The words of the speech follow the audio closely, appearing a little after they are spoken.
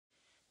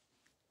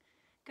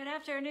Good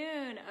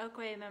afternoon,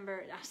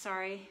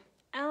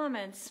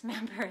 Elements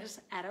members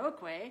at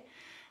Oakway.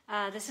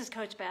 This is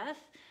Coach Beth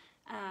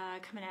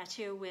coming at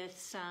you with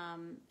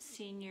some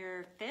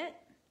senior fit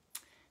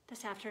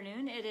this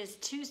afternoon. It is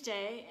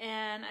Tuesday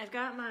and I've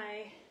got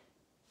my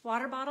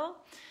water bottle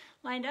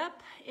lined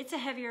up. It's a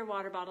heavier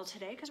water bottle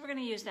today because we're going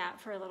to use that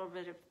for a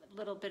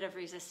little bit of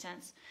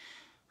resistance.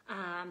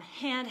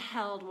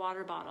 Handheld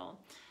water bottle.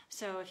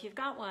 So if you've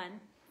got one,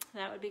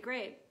 that would be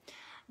great.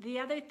 The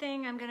other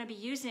thing I'm going to be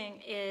using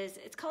is,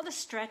 it's called a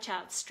stretch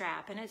out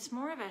strap, and it's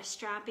more of a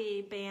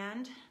strappy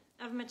band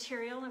of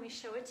material. Let me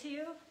show it to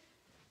you.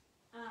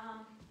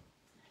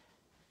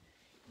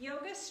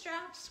 Yoga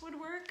straps would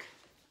work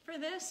for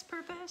this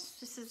purpose.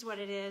 This is what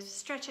it is.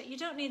 Stretch it. You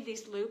don't need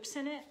these loops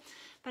in it,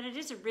 but it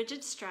is a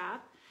rigid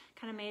strap,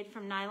 kind of made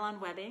from nylon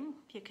webbing,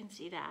 if you can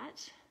see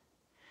that.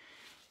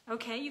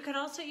 Okay, you could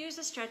also use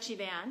a stretchy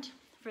band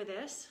for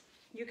this.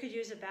 You could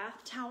use a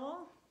bath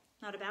towel,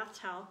 not a bath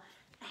towel,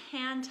 a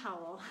hand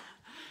towel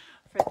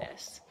for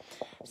this.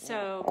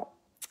 So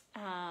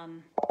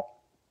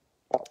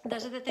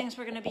those are the things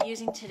we're going to be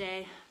using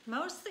today.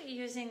 Mostly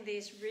using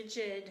these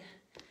rigid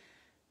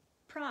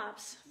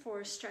props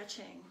for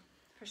stretching,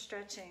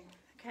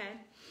 okay?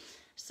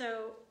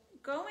 So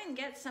go and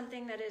get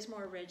something that is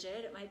more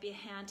rigid. It might be a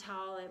hand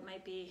towel, it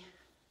might be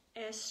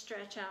a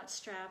stretch out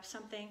strap,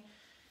 something.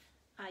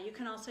 You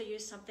can also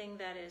use something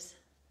that is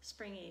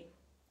springy,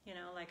 you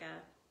know, like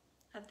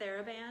a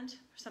TheraBand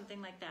or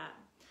something like that.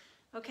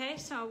 Okay,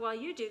 so while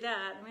you do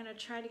that, I'm going to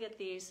try to get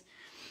these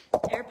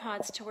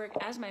AirPods to work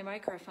as my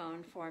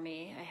microphone for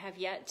me. I have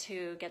yet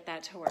to get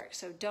that to work,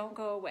 so don't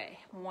go away.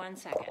 1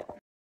 second.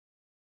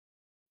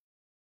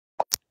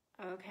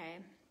 Okay.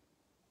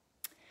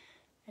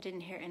 I didn't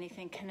hear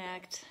anything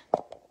connect.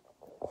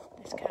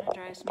 This kind of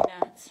drives me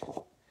nuts.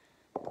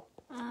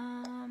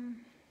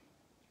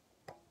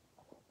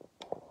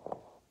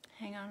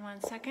 Hang on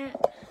 1 second.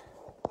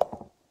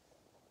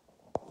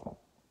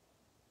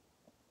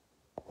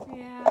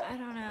 Yeah, I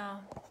don't know.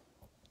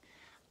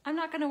 I'm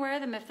not going to wear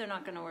them if they're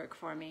not going to work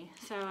for me.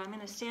 So I'm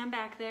going to stand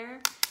back there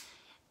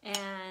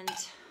and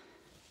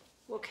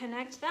we'll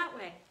connect that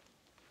way.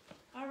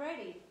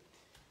 Alrighty.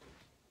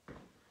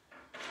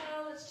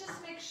 So let's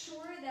just make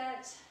sure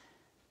that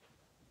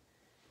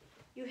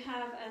you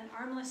have an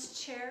armless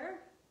chair,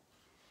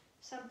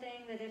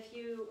 something that if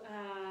you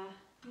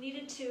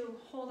needed to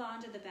hold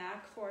on to the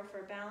back for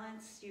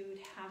balance, you'd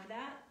have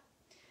that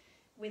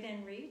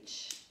within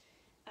reach.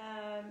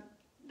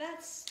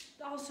 That's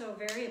also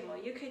variable.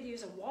 You could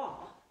use a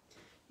wall.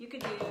 You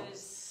could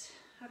use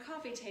a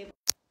coffee table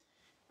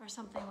or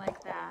something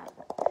like that.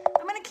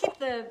 I'm going to keep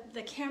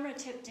the camera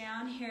tip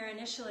down here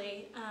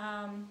initially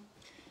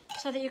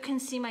so that you can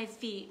see my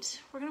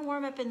feet. We're going to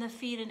warm up in the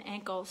feet and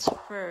ankles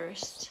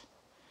first.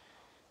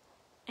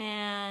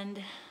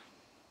 And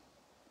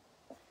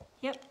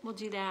yep, we'll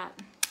do that.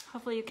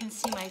 Hopefully you can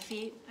see my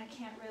feet. I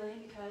can't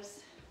really because,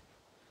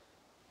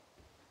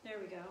 there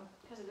we go,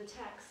 because of the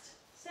text.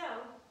 So,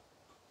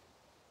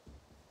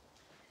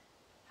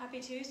 happy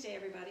Tuesday,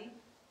 everybody.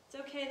 It's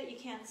okay that you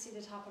can't see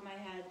the top of my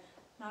head.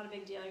 Not a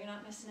big deal. You're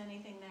not missing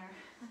anything there.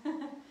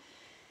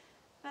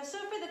 So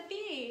for the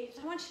feet,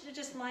 I want you to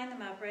just line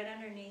them up right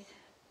underneath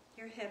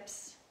your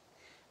hips.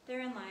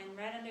 They're in line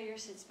right under your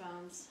sits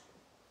bones.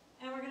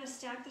 And we're going to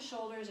stack the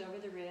shoulders over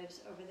the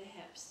ribs, over the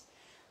hips.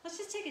 Let's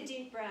just take a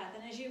deep breath.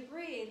 And as you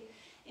breathe,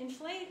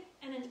 inflate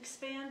and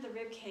expand the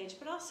rib cage,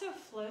 but also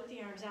float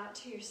the arms out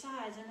to your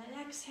sides. And then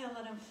exhale,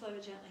 let them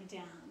float gently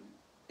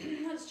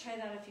down. Let's try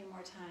that a few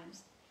more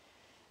times.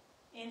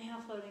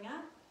 Inhale, floating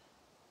up.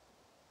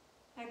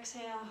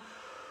 Exhale,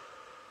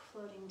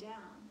 floating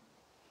down.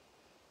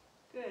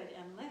 Good,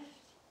 and lift.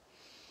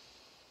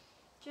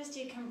 Just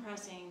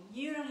decompressing.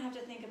 You don't have to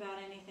think about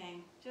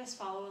anything. Just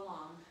follow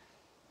along.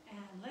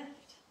 And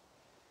lift.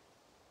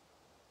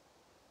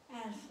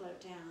 And float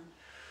down.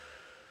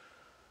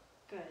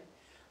 Good.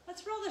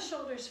 Let's roll the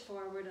shoulders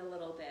forward a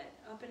little bit,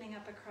 opening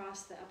up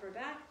across the upper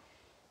back.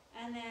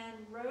 And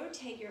then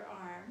rotate your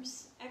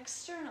arms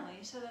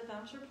externally so the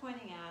thumbs are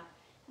pointing out.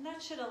 And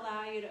that should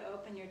allow you to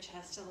open your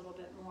chest a little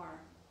bit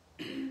more.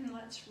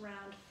 Let's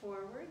round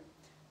forward.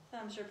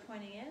 Thumbs are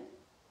pointing in.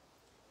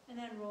 And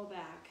then roll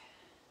back.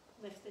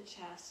 Lift the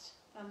chest.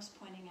 Thumbs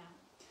pointing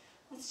out.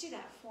 Let's do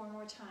that 4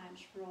 more times.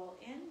 Roll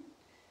in.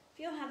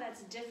 Feel how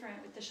that's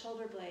different with the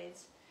shoulder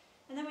blades.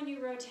 And then when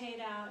you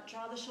rotate out,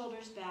 draw the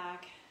shoulders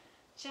back.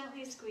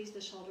 Gently squeeze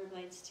the shoulder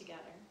blades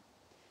together.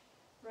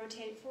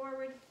 Rotate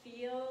forward.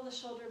 Feel the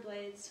shoulder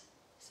blades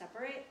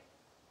separate.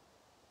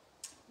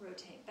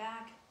 Rotate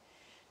back.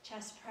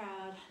 Chest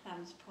proud,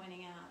 thumbs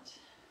pointing out.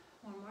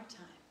 1 more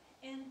time.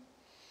 In.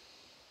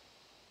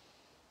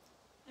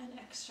 And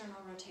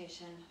external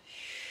rotation.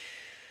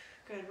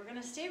 Good. We're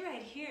going to stay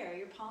right here.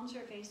 Your palms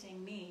are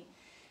facing me.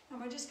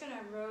 And we're just going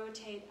to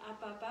rotate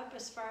up, up, up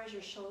as far as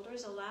your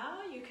shoulders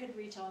allow. You could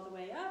reach all the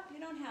way up. You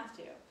don't have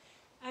to.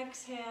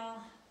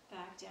 Exhale,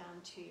 back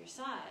down to your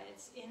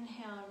sides.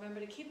 Inhale.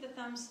 Remember to keep the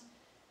thumbs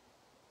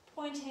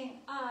pointing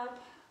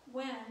up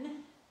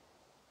when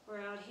we're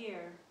out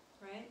here.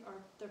 right? Or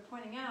they're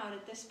pointing out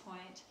at this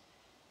point.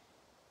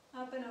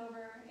 Up and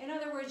over. In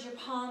other words, your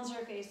palms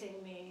are facing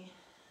me.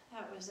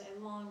 That was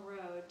a long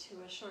road to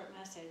a short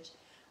message.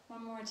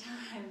 One more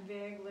time,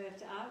 big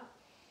lift up.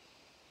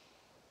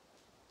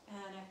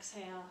 And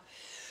exhale,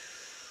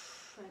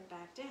 right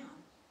back down.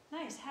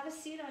 Nice, have a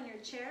seat on your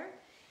chair.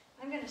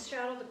 I'm gonna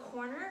straddle the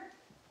corner,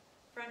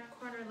 front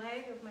corner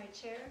leg of my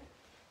chair.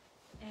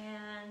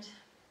 And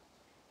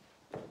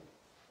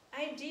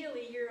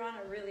ideally, you're on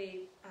a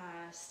really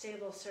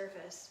stable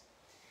surface,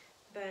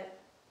 but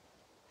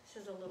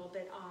this is a little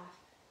bit off.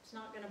 It's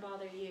not gonna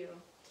bother you.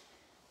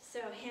 So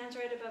hands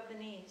right above the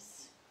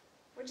knees.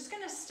 We're just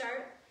gonna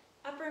start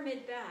upper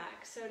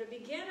mid-back. So to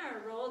begin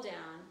our roll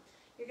down,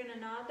 you're gonna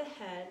nod the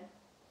head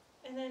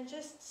and then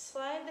just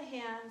slide the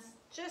hands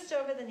just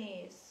over the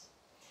knees.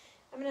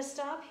 I'm gonna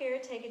stop here,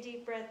 take a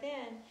deep breath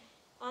in.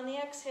 On the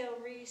exhale,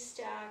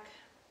 re-stack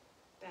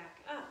back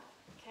up.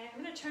 Okay,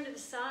 I'm gonna turn to the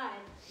side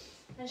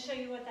and show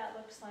you what that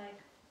looks like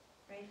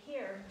right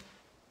here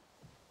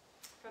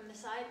from the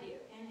side view.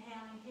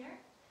 Inhaling here,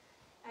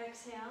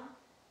 exhale,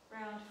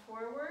 round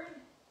forward,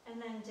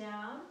 and then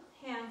down,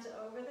 hands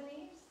over the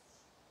knees.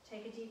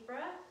 Take a deep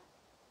breath,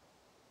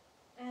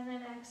 and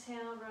then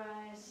exhale,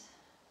 rise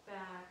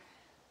back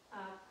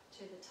up to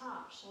the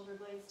top, shoulder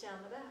blades down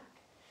the back.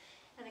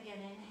 And again,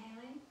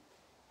 inhaling,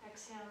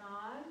 exhale,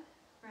 nod,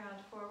 round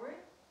forward.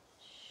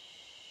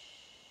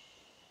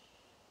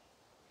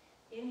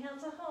 Inhale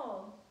to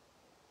hold.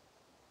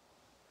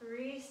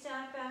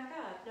 Re-stack back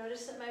up.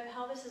 Notice that my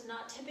pelvis is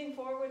not tipping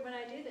forward when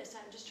I do this.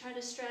 I'm just trying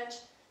to stretch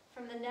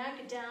from the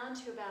neck down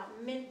to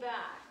about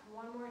mid-back.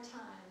 One more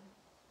time.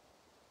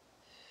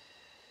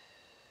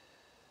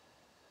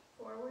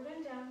 Forward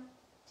and down.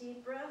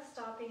 Deep breath,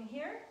 stopping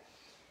here.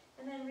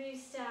 And then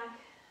re-stack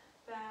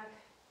back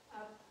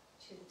up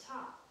to the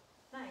top.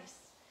 Nice.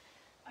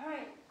 All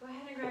right, go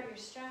ahead and grab your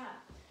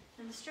strap.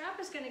 And the strap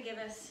is going to give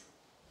us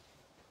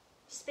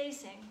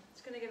spacing.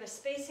 It's going to give us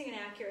spacing and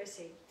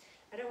accuracy.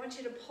 I don't want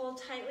you to pull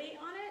tightly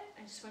on it.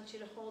 I just want you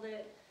to hold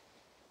it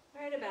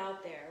right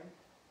about there.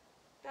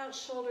 About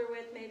shoulder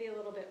width, maybe a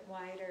little bit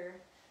wider.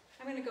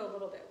 I'm going to go a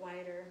little bit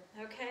wider.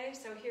 Okay,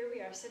 so here we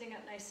are sitting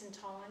up nice and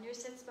tall on your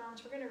sits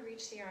bones. We're going to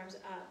reach the arms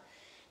up.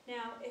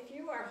 Now, if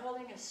you are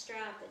holding a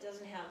strap that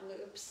doesn't have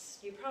loops,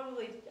 you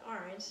probably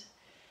aren't.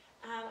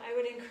 I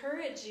would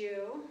encourage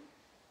you,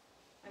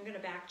 I'm going to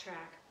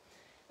backtrack.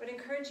 I would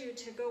encourage you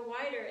to go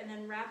wider and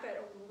then wrap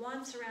it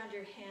once around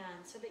your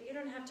hand so that you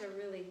don't have to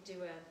really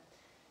do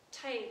a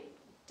tight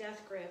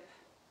death grip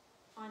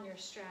on your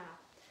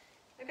strap.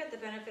 I've got the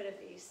benefit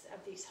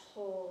of these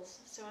holes,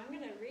 so I'm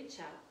going to reach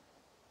up,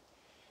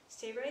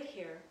 stay right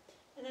here,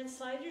 and then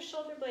slide your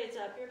shoulder blades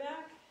up your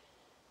back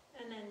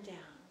and then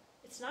down.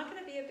 It's not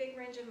going to be a big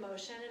range of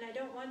motion, and I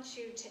don't want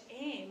you to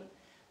aim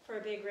for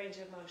a big range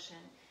of motion.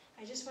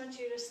 I just want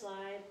you to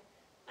slide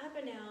up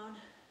and down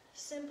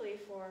simply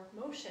for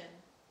motion.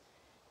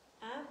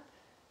 Up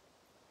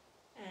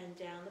and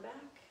down the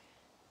back,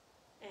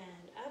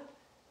 and up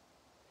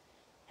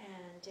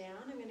and down.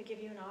 I'm going to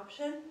give you an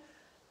option.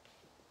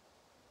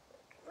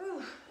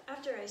 Ooh,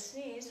 after I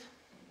sneeze,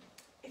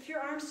 if your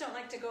arms don't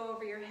like to go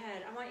over your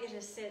head, I want you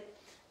to sit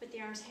with the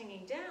arms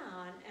hanging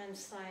down and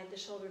slide the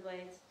shoulder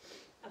blades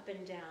up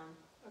and down,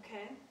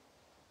 okay?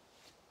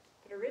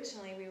 But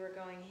originally we were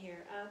going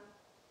here, up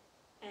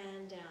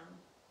and down.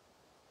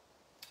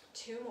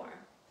 Two more.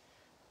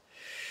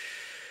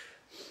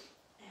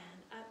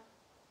 And up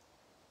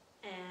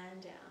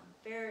and down.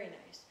 Very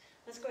nice.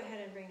 Let's go ahead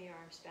and bring the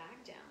arms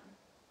back down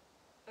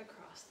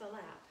across the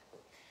lap.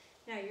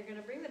 Now you're going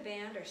to bring the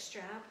band or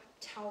strap,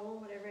 towel,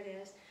 whatever it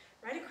is,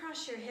 right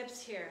across your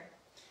hips here.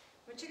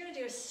 What you're going to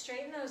do is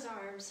straighten those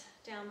arms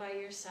down by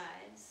your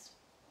sides.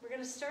 We're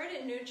going to start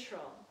at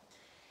neutral.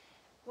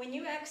 When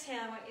you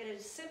exhale, I want you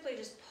to simply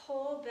just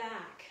pull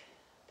back,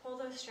 pull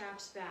those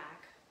straps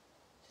back.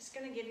 Just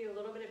going to give you a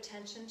little bit of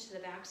tension to the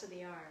backs of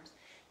the arms.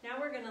 Now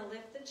we're going to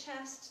lift the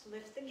chest,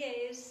 lift the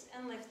gaze,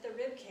 and lift the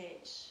rib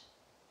cage.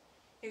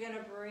 You're going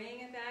to bring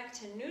it back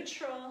to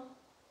neutral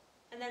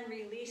and then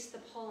release the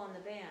pull on the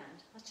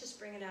band. Let's just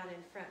bring it out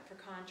in front for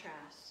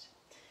contrast.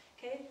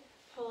 Okay,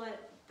 pull it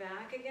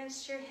back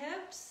against your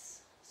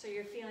hips so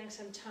you're feeling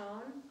some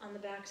tone on the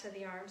backs of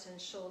the arms and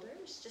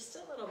shoulders, just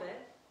a little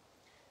bit.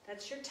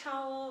 That's your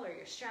towel or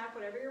your strap,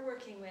 whatever you're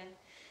working with.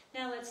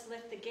 Now let's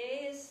lift the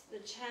gaze, the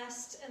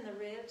chest, and the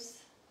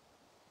ribs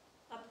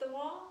up the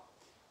wall,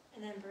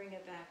 and then bring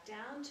it back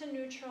down to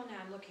neutral. Now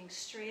I'm looking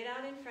straight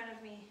out in front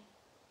of me,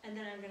 and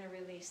then I'm going to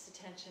release the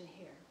tension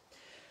here.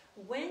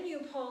 When you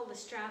pull the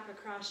strap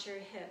across your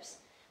hips,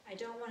 I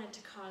don't want it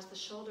to cause the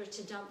shoulder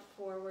to dump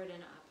forward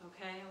and up,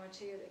 okay? I want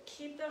you to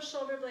keep those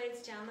shoulder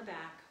blades down the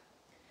back.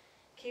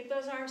 Keep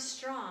those arms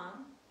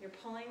strong. You're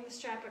pulling the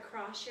strap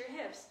across your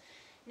hips.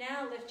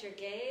 Now lift your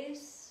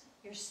gaze,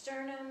 your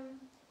sternum,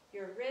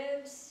 your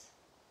ribs.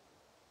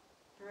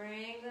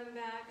 Bring them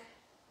back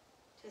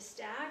to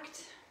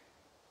stacked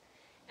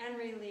and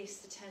release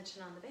the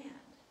tension on the band.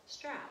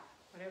 Strap,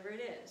 whatever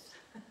it is.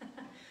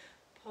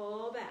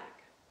 Pull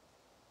back.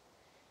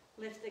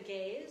 Lift the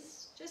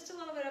gaze just a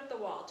little bit up the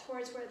wall,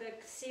 towards where the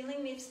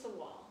ceiling meets the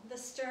wall, the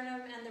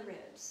sternum and the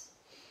ribs.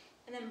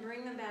 And then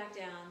bring them back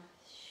down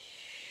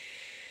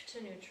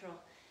to neutral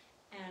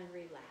and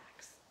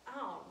relax.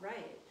 All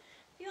right.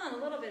 Feeling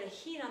a little bit of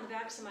heat on the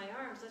backs of my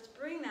arms. Let's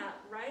bring that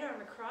right arm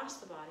across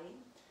the body.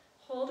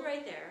 Hold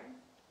right there.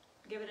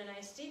 Give it a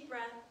nice deep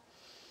breath.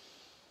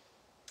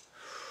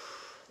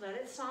 Let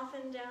it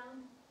soften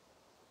down.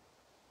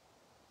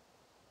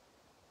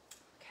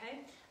 Okay.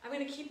 I'm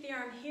going to keep the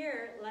arm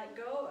here, let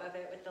go of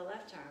it with the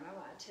left arm. I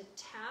want to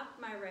tap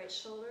my right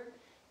shoulder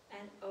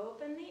and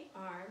open the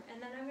arm,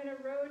 and then I'm going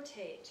to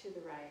rotate to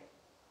the right.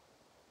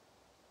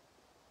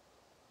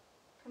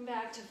 Come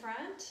back to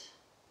front.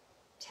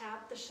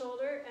 Tap the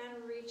shoulder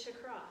and reach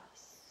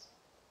across.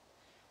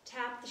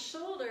 Tap the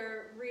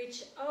shoulder,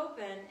 reach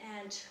open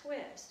and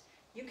twist.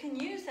 You can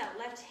use that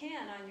left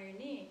hand on your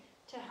knee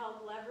to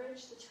help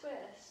leverage the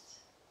twist.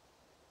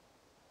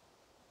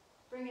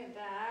 Bring it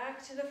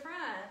back to the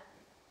front.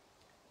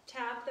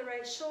 Tap the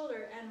right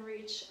shoulder and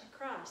reach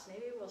across.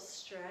 Maybe we'll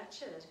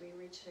stretch it as we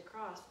reach it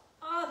across.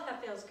 Oh,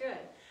 that feels good.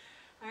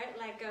 All right,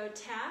 let go,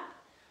 tap,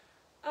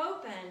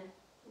 open,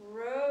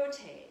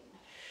 rotate.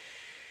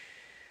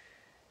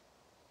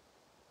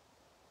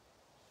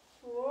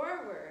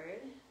 Forward,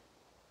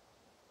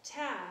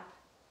 tap,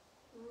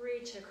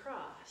 reach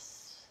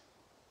across.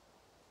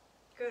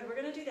 Good, we're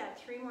gonna do that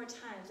 3 more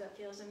times. That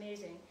feels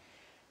amazing.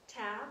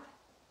 Tap,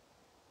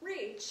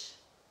 reach,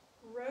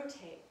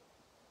 rotate.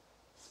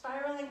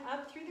 Spiraling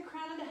up through the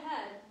crown of the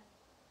head.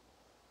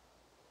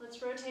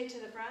 Let's rotate to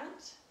the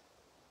front.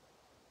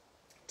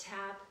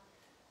 Tap,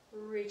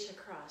 reach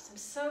across. I'm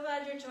so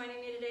glad you're joining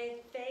me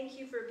today. Thank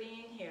you for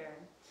being here.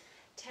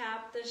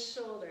 Tap the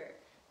shoulder,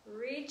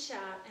 reach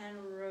out and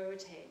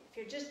rotate. If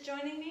you're just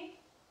joining me,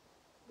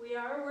 we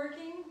are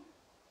working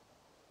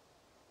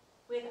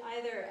with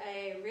either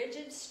a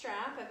rigid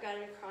strap, I've got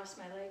it across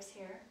my legs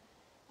here,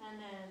 and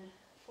then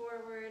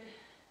forward,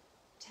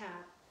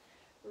 tap,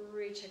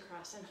 reach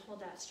across, and hold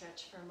that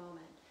stretch for a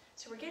moment.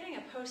 So we're getting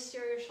a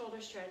posterior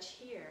shoulder stretch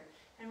here,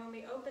 and when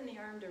we open the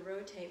arm to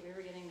rotate, we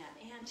were getting that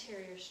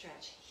anterior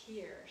stretch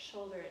here,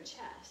 shoulder and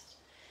chest.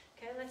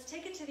 Okay, let's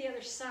take it to the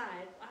other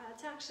side.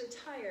 It's actually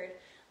tired.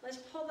 Let's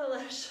pull the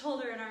left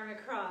shoulder and arm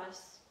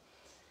across.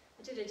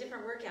 I did a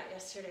different workout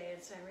yesterday,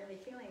 and so I'm really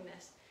feeling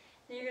this.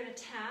 Then you're going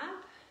to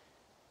tap,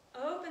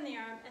 open the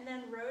arm, and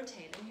then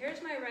rotate. And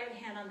here's my right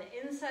hand on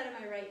the inside of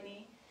my right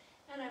knee,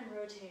 and I'm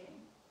rotating.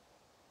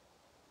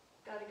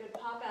 Got a good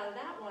pop out of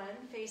that one.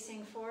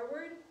 Facing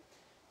forward,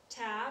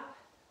 tap,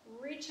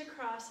 reach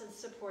across and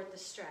support the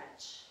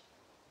stretch.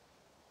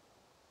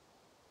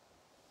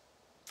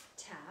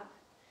 Tap,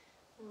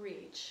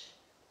 reach,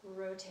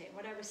 rotate.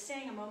 What I was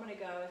saying a moment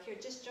ago, if you're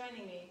just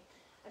joining me,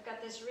 I've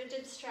got this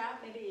rigid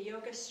strap, maybe a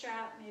yoga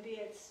strap, maybe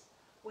it's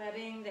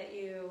webbing that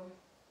you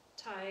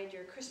tied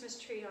your Christmas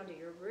tree onto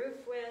your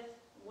roof with,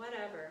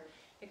 whatever.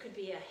 It could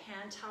be a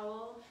hand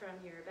towel from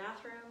your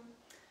bathroom,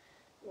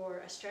 or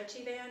a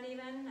stretchy band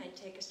even. I'd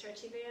take a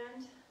stretchy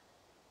band.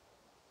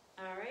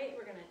 All right,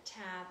 we're gonna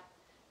tap,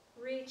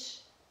 reach,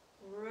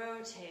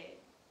 rotate.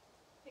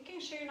 Making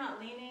sure you're not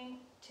leaning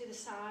to the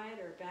side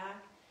or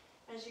back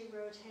as you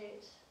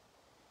rotate.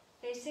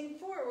 Facing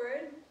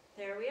forward,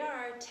 there we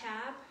are,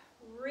 tap,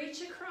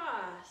 reach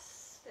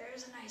across.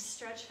 There's a nice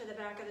stretch for the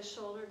back of the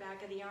shoulder,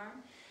 back of the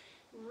arm.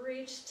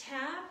 Reach,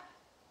 tap,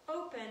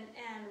 open,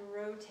 and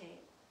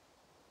rotate.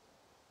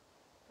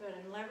 Good,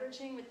 I'm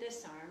leveraging with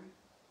this arm.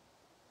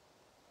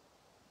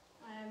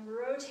 I'm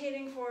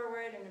rotating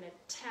forward. I'm going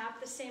to tap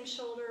the same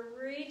shoulder,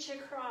 reach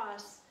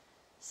across,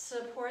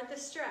 support the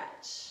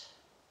stretch.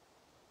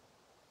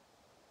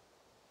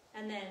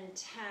 And then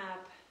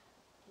tap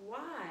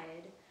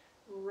wide,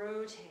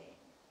 rotate.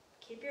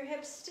 Keep your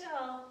hips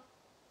still.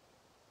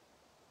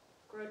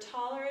 Grow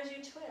taller as you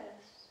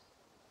twist.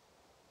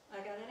 I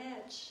got an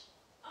itch.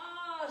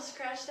 Oh,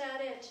 scratch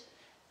that itch.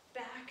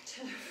 Back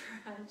to the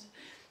front.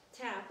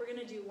 Tap. We're going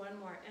to do one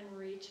more and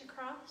reach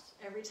across.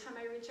 Every time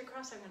I reach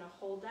across, I'm going to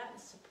hold that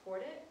and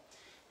support it.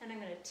 And I'm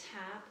going to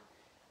tap,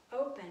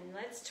 open.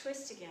 Let's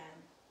twist again.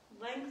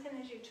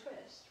 Lengthen as you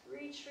twist.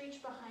 Reach,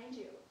 reach behind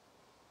you.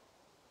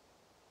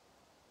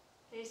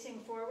 Facing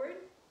forward.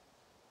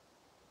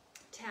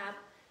 Tap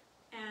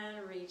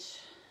and reach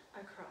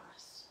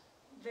across.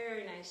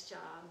 Very nice job.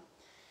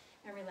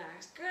 And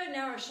relax. Good.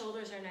 Now our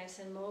shoulders are nice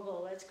and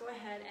mobile. Let's go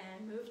ahead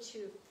and move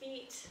to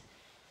feet,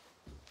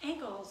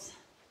 ankles,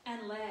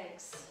 and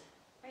legs.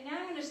 Right now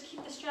I'm going to just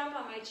keep the strap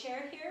on my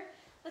chair here.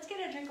 Let's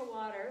get a drink of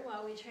water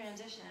while we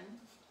transition.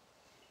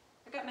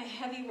 I've got my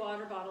heavy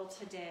water bottle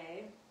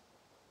today.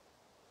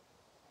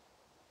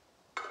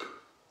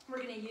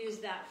 We're going to use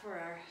that for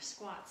our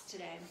squats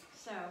today.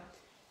 So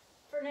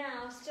for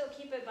now, still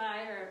keep it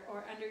by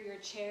or under your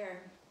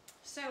chair.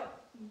 So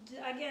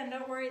again,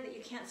 don't worry that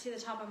you can't see the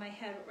top of my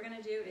head. What we're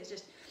going to do is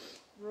just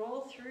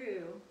roll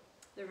through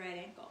the right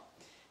ankle.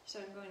 So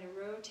I'm going to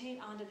rotate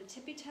onto the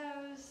tippy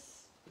toes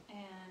and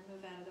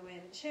move out of the way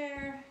of the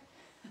chair.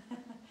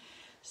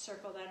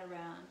 Circle that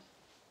around.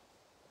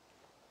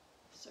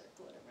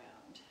 Circle it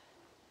around.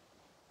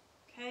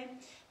 okay?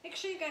 Make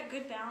sure you got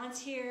good balance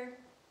here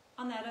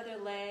on that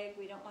other leg.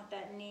 We don't want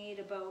that knee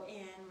to bow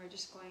in. We're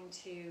just going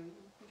to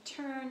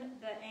turn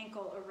the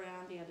ankle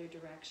around the other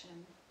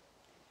direction.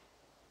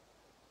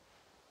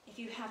 If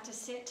you have to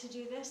sit to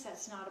do this,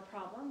 that's not a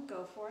problem.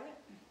 Go for it.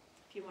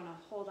 If you want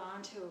to hold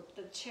on to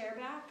the chair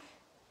back,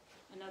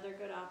 another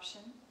good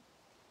option.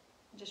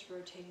 Just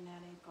rotating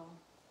that ankle.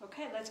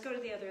 Okay, let's go to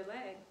the other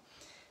leg.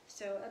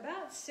 So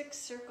about 6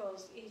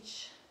 circles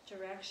each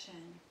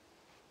direction.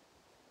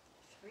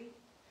 3,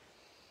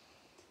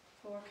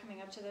 4,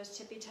 coming up to those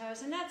tippy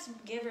toes. And that's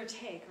give or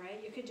take,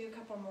 right? You could do a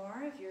couple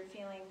more if you're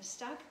feeling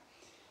stuck.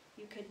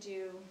 You could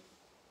do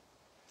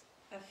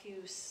a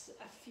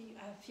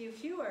few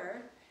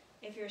fewer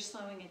if you're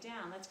slowing it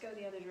down. Let's go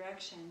the other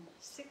direction.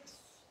 6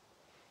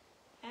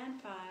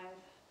 and 5.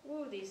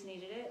 Ooh, these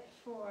needed it.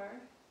 4,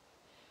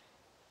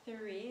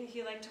 3. If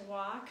you like to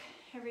walk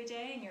every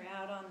day and you're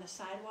out on the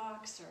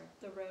sidewalks or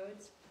the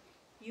roads,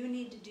 you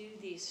need to do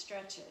these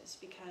stretches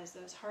because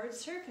those hard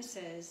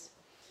surfaces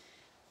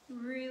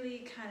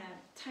really kind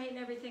of tighten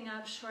everything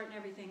up, shorten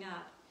everything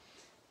up.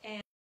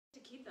 And to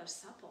keep those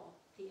supple,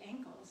 the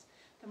ankles.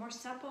 The more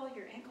supple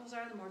your ankles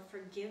are, the more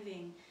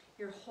forgiving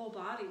your whole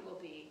body will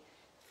be,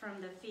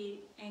 from the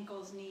feet,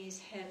 ankles, knees,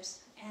 hips,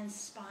 and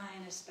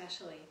spine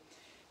especially.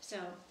 So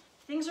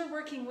if things are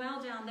working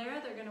well down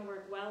there, they're going to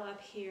work well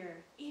up here,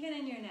 even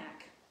in your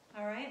neck.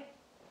 All right?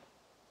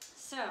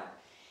 So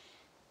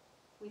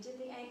we did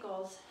the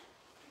ankles.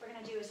 What we're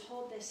going to do is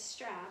hold this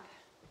strap,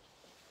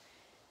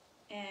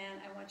 and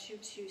I want you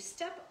to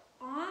step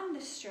on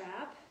the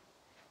strap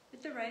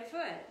with the right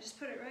foot. Just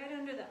put it right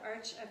under the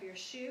arch of your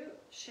shoe.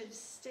 Should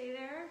stay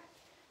there.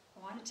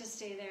 I want it to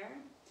stay there.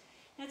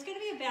 And it's going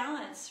to be a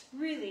balance,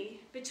 really,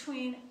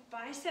 between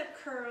bicep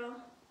curl,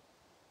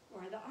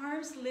 or the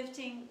arms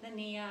lifting the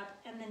knee up,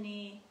 and the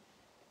knee,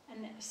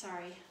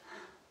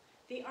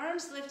 the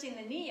arms lifting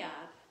the knee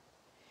up,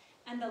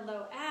 and the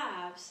low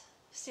abs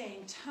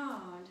staying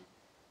toned,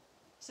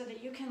 so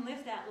that you can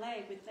lift that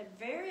leg with a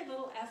very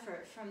little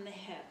effort from the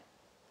hip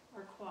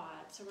or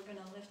quad. So we're going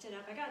to lift it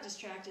up. I got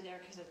distracted there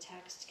because a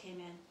text came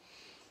in.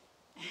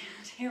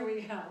 And here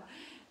we go.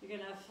 You're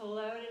going to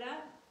float it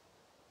up.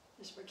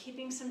 Just we're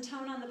keeping some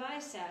tone on the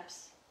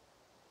biceps.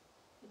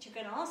 But you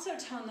can also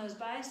tone those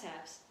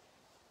biceps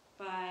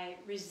by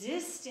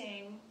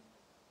resisting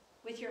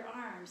with your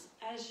arms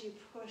as you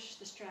push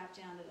the strap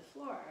down to the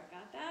floor.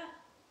 Got that?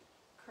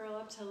 Curl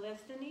up to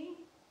lift the knee,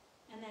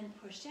 and then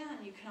push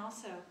down. You can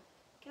also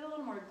get a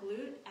little more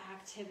glute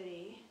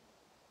activity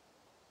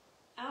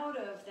out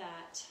of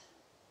that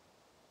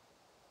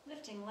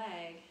lifting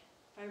leg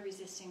by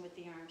resisting with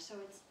the arm. So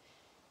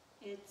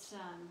it's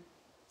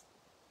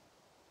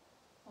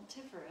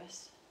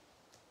multifarious.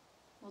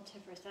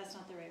 Multifarious, that's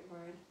not the right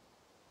word.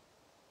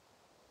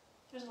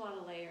 There's a lot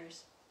of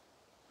layers.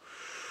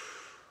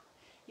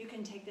 You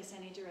can take this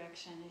any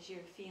direction as you're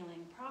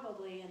feeling,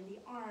 probably in the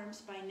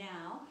arms by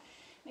now.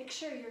 Make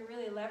sure you're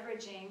really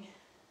leveraging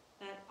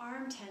that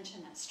arm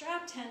tension, that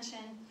strap tension,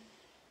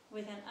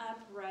 with an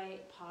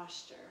upright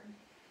posture.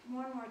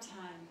 One more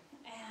time,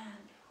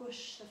 and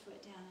push the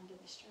foot down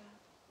into the strap.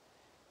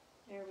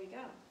 There we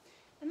go.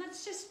 And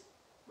let's just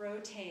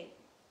rotate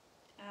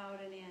out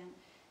and in.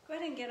 Go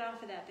ahead and get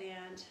off of that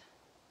band.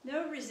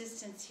 No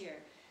resistance here.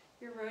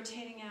 You're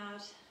rotating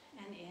out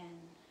and in,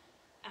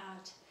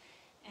 out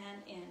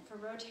and in. For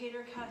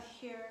rotator cuff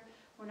here,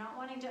 we're not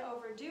wanting to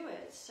overdo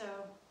it, so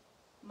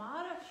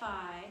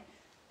modify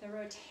the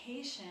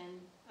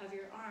rotation of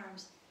your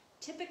arms.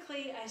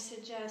 Typically, I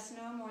suggest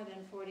no more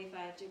than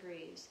 45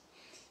 degrees.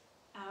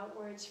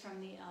 Outwards from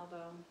the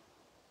elbow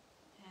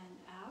and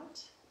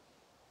out.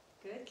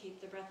 Good,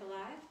 keep the breath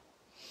alive.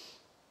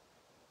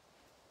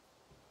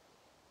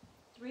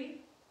 3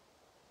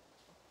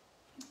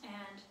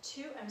 and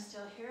 2, I'm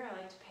still here, I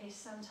like to pace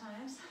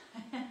sometimes,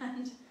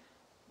 and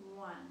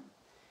 1.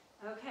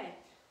 Okay,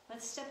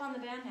 let's step on the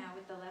band now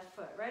with the left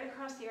foot. Right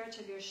across the arch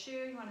of your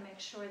shoe, you want to make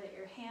sure that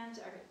your hands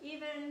are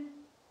even,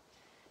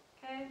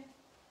 okay?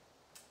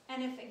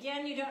 And if,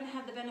 again, you don't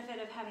have the benefit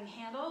of having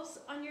handles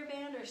on your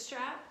band or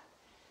strap,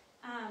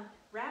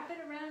 wrap it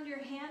around your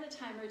hand a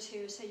time or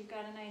two so you've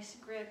got a nice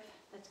grip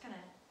that's going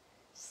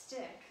to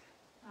stick.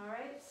 All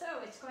right, so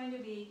it's going to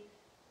be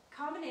a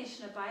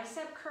combination of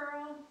bicep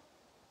curl,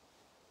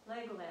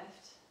 leg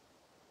lift,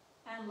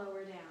 and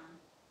lower down.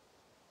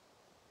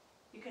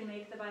 You can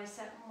make the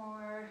bicep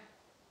more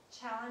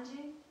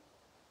challenging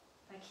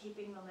by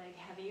keeping the leg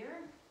heavier.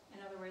 In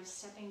other words,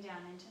 stepping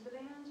down into the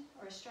band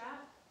or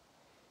strap.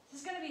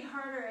 This is going to be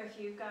harder if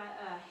you've got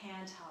a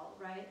hand towel,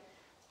 right?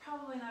 It's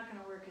probably not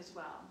going to work as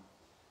well.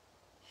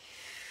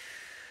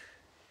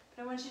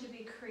 But I want you to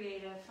be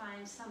creative,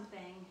 find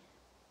something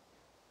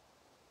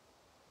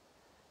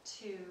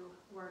to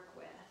work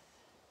with.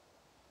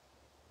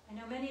 I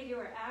know many of you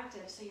are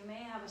active, so you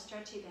may have a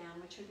stretchy band,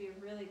 which would be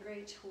a really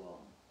great tool.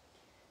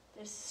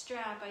 This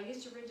strap, I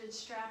used a rigid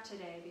strap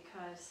today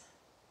because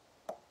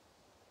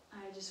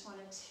I just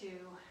wanted to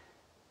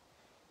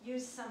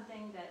use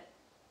something that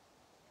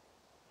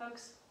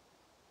folks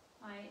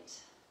might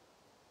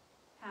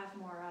have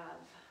more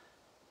of.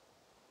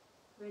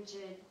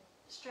 rigid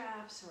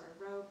straps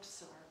or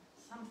ropes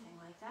or something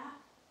like that.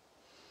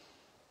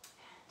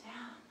 And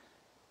down.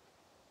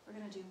 We're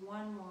going to do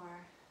one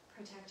more.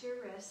 Protect your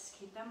wrists.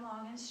 Keep them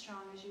long and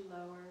strong as you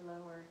lower,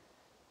 lower,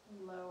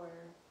 lower.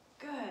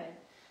 Good.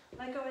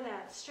 Let go of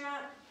that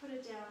strap. Put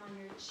it down on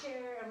your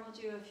chair, and we'll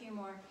do a few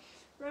more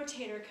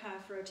rotator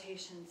cuff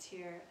rotations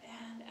here.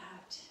 And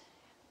out,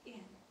 in,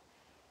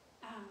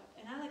 out.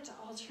 And I like to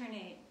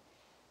alternate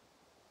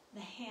the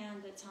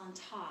hand that's on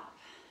top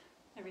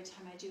every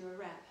time I do a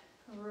rep.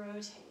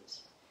 Rotate.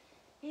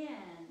 In,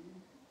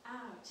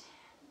 out,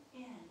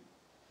 in,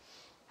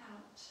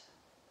 out,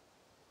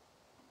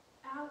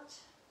 out.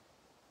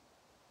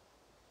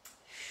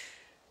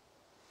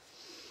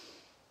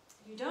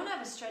 If you don't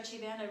have a stretchy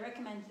band, I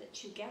recommend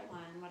that you get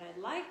one. What I'd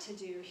like to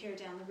do here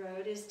down the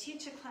road is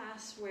teach a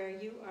class where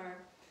you are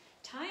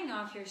tying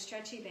off your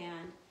stretchy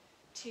band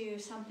to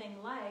something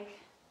like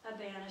a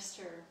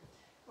banister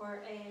or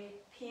a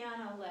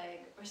piano leg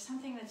or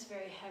something that's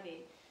very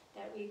heavy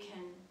that we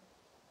can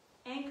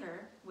anchor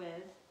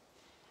with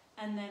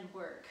and then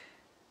work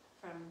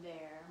from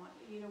there. I want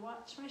you to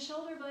watch my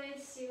shoulder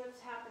blades, see what's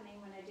happening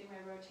when I do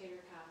my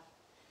rotator cuff.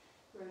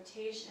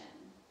 Rotation.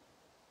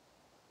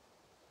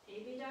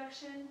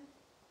 Abduction,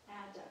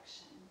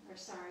 adduction, or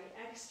sorry,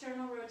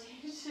 external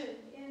rotation,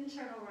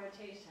 internal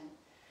rotation.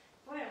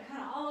 Boy, I'm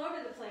kind of all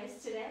over the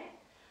place today.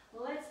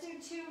 Well, let's do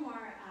two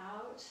more.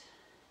 Out,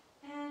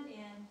 and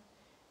in,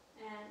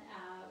 and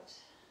out,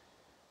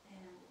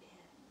 and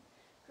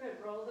in. Good,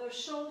 roll those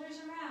shoulders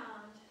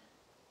around.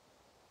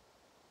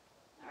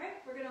 All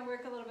right, we're gonna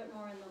work a little bit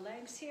more in the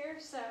legs here.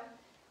 So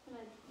I'm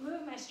gonna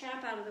move my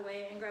strap out of the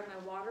way and grab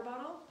my water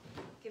bottle.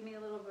 Give me a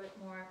little bit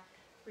more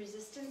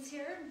resistance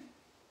here.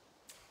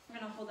 I'm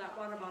going to hold that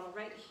water bottle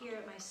right here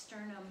at my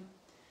sternum.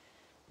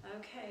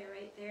 Okay,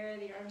 right there,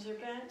 the arms are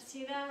bent.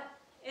 See that?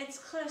 It's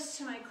close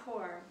to my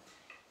core.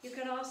 You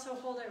could also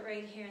hold it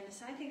right here in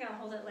this. I think I'll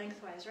hold it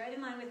lengthwise, right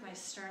in line with my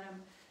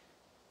sternum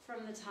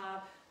from the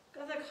top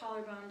of the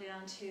collarbone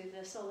down to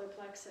the solar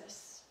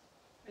plexus,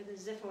 or the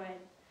xiphoid.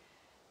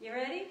 You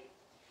ready?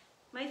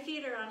 My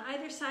feet are on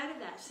either side of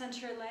that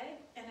center leg,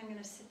 and I'm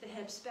going to sit the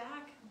hips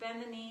back,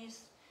 bend the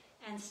knees,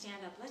 and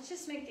stand up. Let's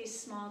just make these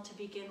small to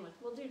begin with.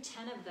 We'll do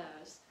 10 of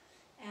those.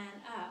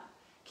 And up.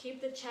 Keep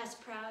the chest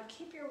proud.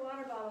 Keep your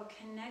water bottle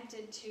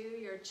connected to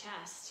your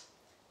chest.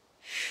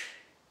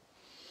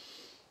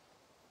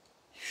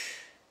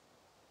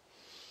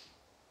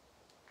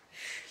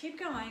 Keep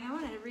going. I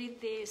want to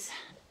read these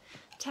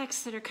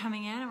texts that are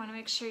coming in. I want to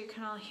make sure you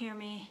can all hear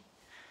me.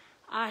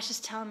 It's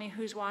just telling me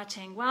who's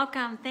watching.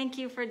 Welcome. Thank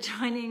you for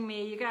joining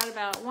me. You got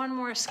about one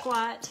more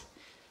squat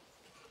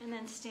and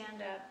then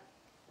stand up.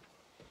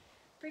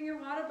 Bring your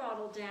water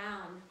bottle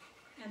down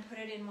and put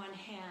it in one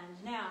hand.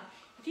 Now,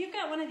 if you've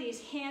got one of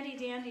these handy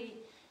dandy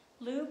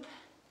loop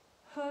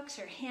hooks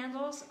or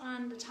handles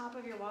on the top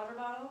of your water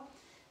bottle,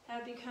 that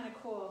would be kind of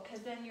cool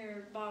because then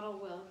your bottle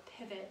will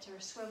pivot or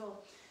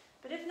swivel.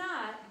 But if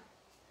not,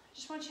 I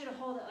just want you to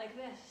hold it like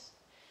this.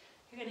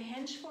 You're going to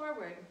hinge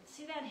forward.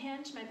 See that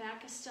hinge? My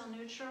back is still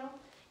neutral.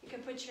 You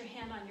can put your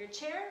hand on your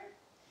chair.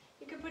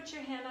 You can put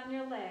your hand on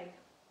your leg.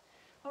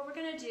 What we're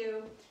going to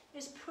do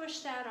is push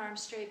that arm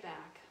straight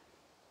back.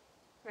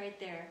 Right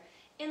there.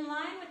 In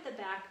line with the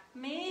back,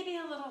 maybe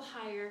a little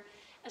higher,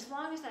 as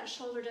long as that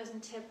shoulder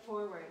doesn't tip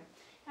forward.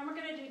 And we're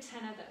going to do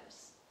 10 of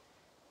those.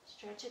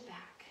 Stretch it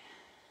back,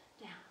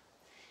 down.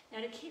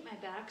 Now to keep my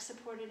back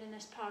supported in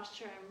this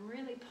posture, I'm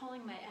really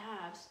pulling my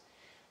abs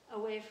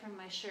away from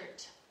my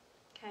shirt.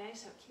 Okay,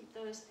 so keep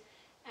those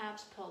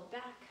abs pulled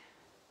back.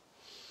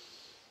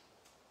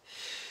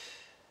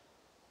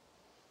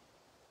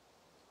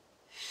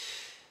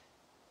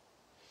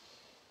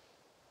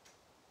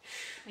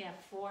 We have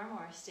 4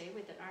 more. Stay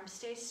with it. Arms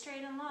stay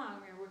straight and long.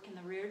 We're working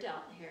the rear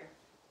delt here.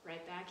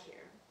 Right back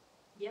here.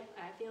 Yep,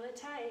 I feel it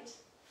tight.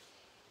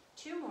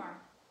 2 more.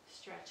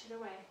 Stretch it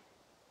away.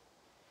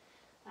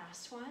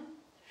 Last one.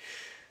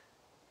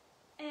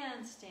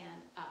 And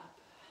stand up.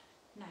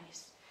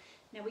 Nice.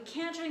 Now we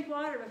can't drink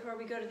water before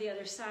we go to the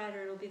other side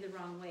or it'll be the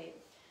wrong weight.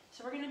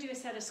 So we're going to do a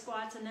set of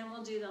squats and then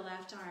we'll do the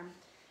left arm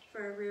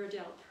for a rear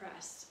delt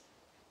press.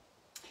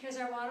 Here's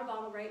our water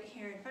bottle right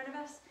here in front of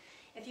us.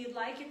 If you'd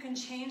like, you can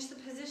change the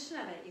position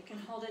of it. You can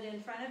hold it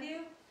in front of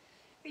you,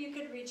 or you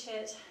could reach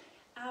it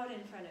out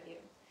in front of you.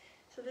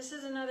 So this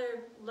is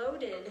another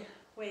loaded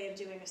way of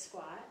doing a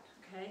squat,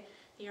 okay?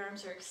 The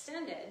arms are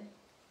extended,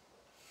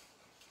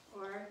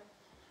 or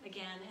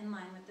again, in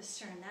line with the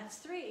sternum. That's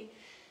 3.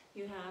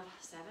 You have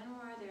 7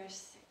 more,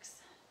 there's 6.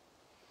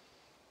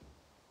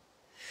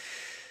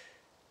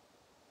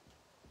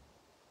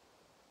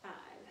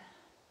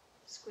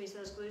 Squeeze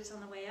those glutes on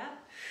the way up.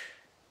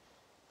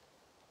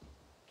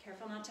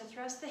 Careful not to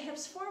thrust the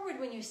hips forward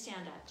when you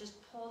stand up. Just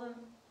pull them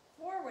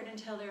forward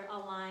until they're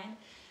aligned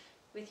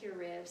with your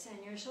ribs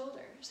and your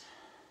shoulders.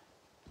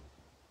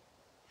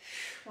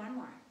 1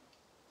 more.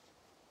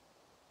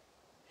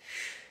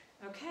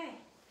 Okay,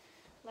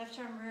 left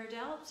arm rear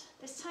delt.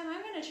 This time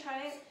I'm going to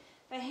try it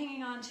by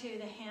hanging on to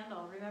the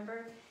handle.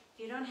 Remember,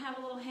 if you don't have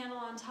a little handle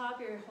on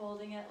top, you're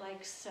holding it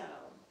like so.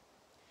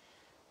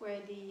 where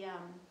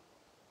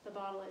the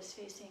bottle is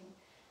facing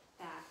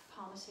back,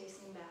 palm is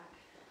facing back.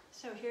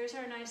 So here's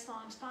our nice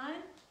long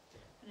spine.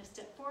 I'm going to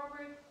step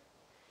forward,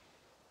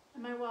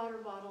 and my water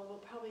bottle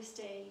will probably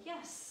stay,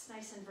 yes,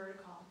 nice and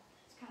vertical.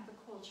 It's kind of a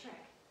cool trick.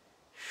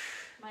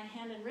 My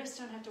hand and wrist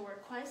don't have to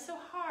work quite so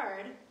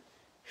hard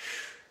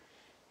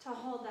to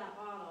hold that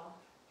bottle.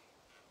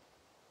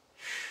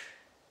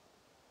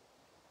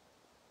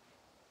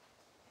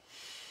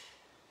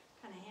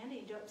 Kind of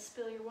handy, don't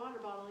spill your water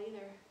bottle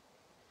either.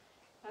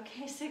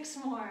 Okay, 6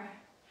 more.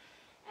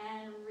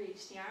 And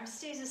reach. The arm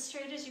stays as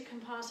straight as you can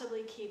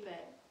possibly keep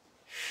it.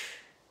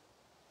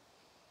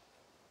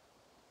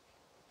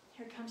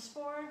 Here comes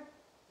 4.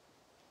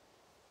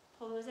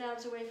 Pull those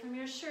abs away from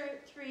your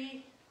shirt.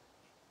 3.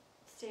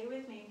 Stay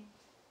with me.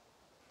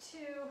 2.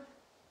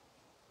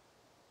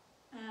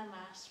 And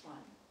last 1.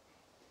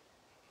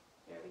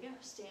 There we go,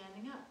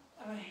 standing up.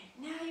 All right,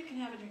 now you can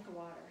have a drink of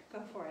water.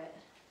 Go for it.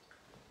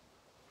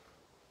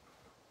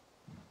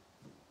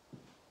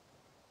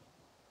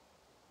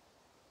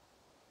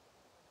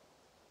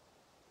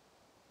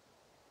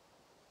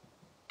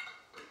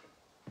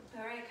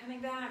 All right,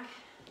 coming back.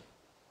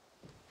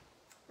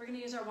 We're going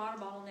to use our water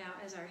bottle now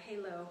as our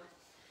halo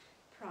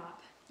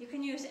prop. You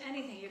can use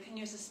anything. You can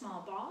use a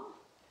small ball.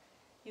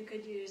 You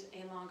could use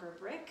a longer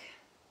brick,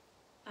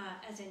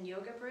 as in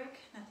yoga brick,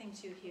 nothing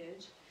too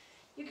huge.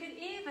 You could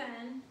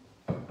even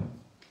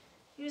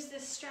use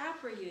this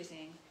strap we're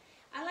using.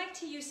 I like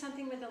to use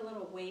something with a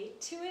little weight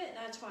to it.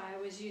 That's why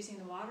I was using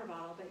the water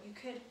bottle, but you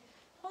could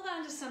hold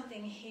on to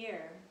something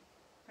here,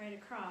 right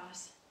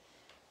across.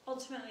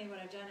 Ultimately, what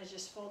I've done is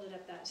just folded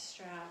up that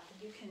strap.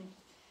 You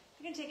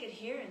can take it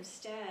here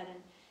instead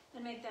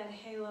and make that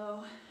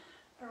halo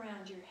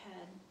around your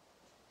head.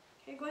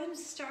 Okay, go ahead and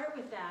start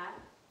with that.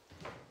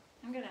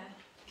 I'm going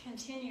to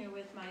continue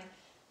with my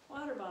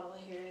water bottle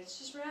here. It's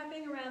just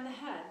wrapping around the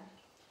head.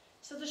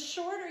 So the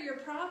shorter your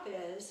prop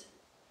is,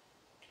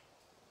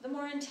 the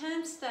more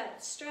intense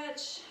that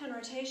stretch and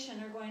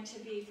rotation are going to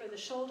be for the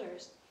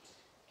shoulders.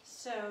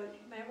 So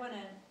you might want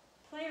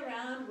to play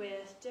around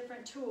with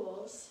different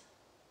tools,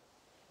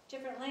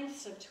 different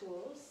lengths of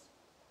tools.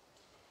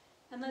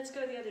 And let's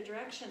go the other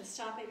direction.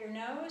 Stop at your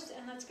nose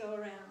and let's go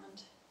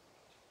around.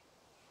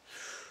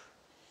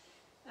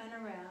 And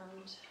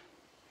around.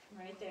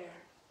 Right there.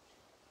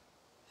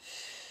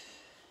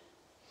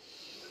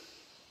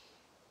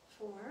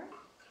 4.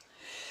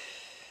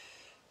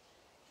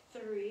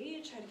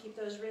 3. Try to keep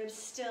those ribs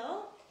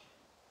still.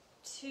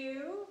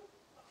 2.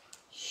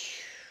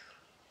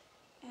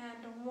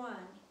 And 1.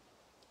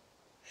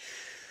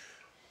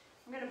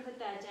 I'm going to put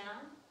that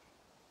down.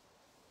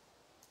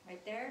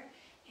 Right there.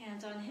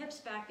 Hands on hips,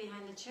 back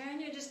behind the chair,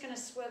 and you're just going to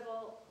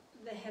swivel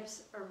the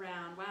hips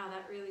around. Wow,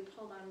 that really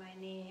pulled on my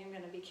knee. I'm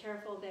going to be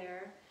careful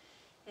there.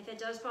 If it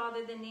does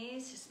bother the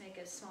knees, just make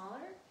it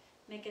smaller,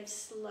 make it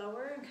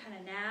slower, and kind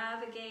of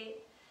navigate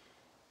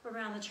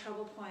around the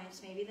trouble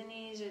points. Maybe the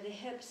knees or the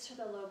hips to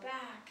the low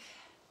back.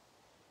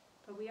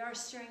 But we are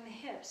stirring the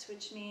hips,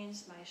 which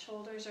means my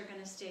shoulders are going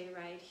to stay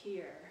right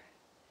here.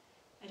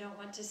 I don't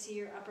want to see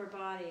your upper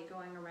body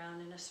going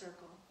around in a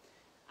circle.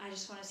 I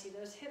just want to see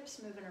those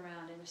hips moving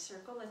around in a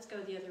circle. Let's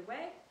go the other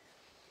way.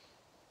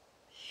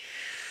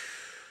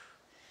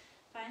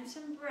 Find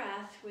some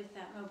breath with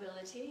that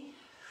mobility.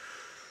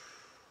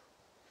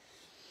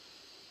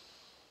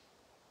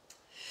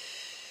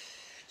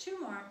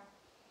 Two more.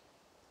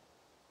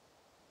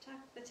 Tuck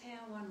the tail,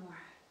 1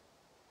 more.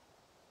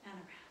 And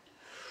around.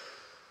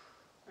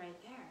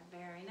 Right there,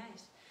 very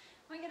nice.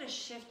 I'm going to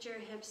shift your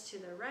hips to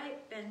the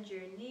right, bend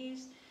your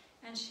knees,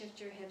 and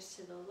shift your hips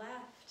to the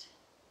left.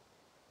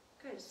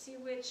 Good, see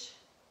which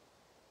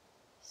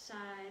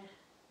side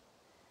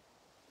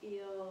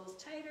feels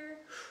tighter.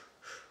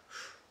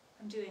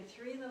 I'm doing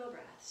 3 low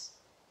breaths.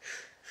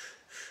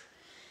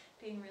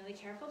 Being really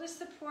careful to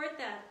support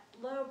that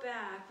low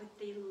back with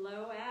the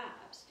low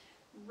abs.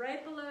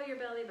 Right below your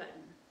belly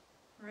button,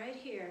 right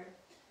here.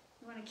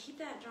 You want to keep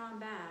that drawn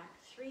back.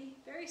 3,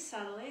 very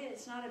subtly.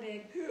 It's not a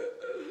big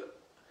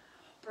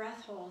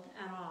breath hold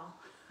at all.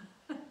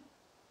 I'm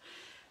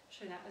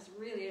sure that was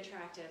really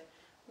attractive.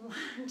 1,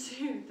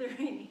 2,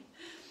 3.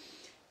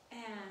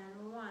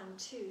 And 1,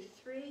 2,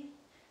 3.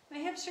 My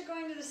hips are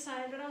going to the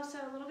side, but also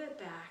a little bit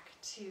back.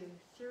 2,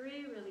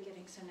 3. Really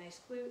getting some nice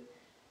glute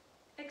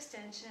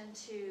extension.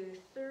 2,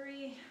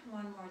 3.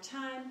 1 more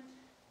time.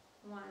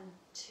 1,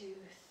 2,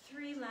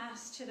 3.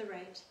 Last to the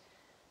right.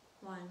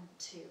 1,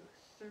 2,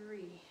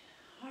 3.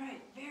 All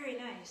right, very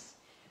nice.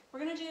 We're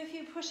going to do a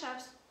few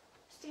push-ups,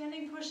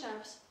 standing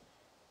push-ups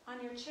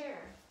on your chair.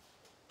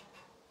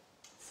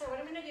 So what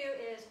I'm going to do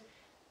is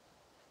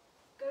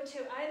go to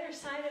either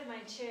side of my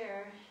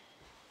chair.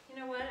 You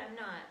know what? I'm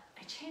not.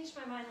 I changed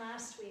my mind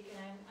last week,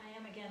 and I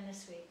am again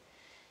this week.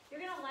 You're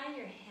going to line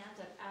your hands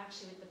up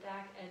actually with the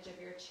back edge of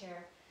your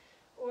chair,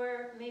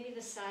 or maybe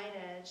the side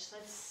edge.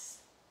 Let's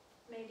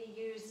maybe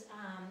use,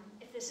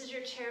 if this is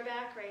your chair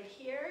back right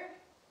here,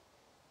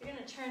 you're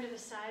going to turn to the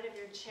side of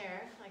your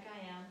chair like I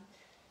am,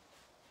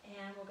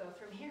 and we'll go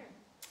from here.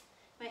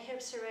 My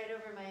hips are right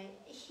over my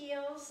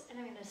heels, and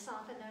I'm going to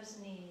soften those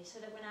knees so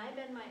that when I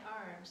bend my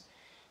arms,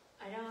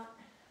 I don't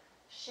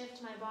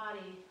shift my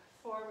body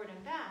forward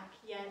and back,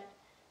 yet,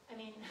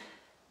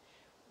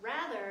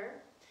 rather,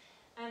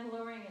 I'm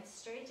lowering it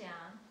straight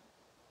down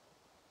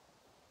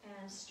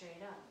and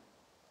straight up.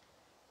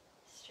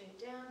 Straight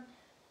down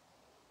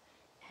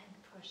and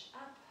push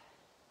up.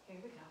 Here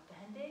we go,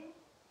 bending.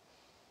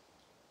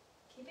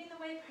 Keeping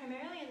the weight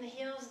primarily in the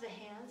heels of the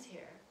hands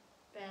here.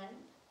 Bend.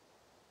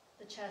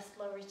 The chest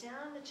lowers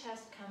down, the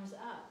chest comes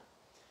up.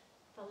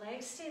 The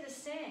legs stay the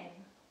same.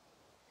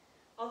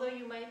 Although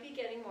you might be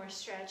getting more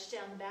stretch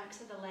down the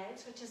backs of the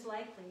legs, which is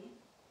likely.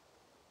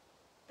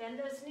 Bend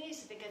those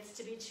knees if it gets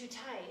to be too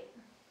tight.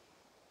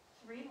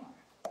 3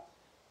 more.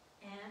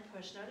 And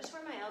push. Notice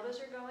where my elbows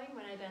are going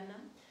when I bend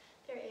them.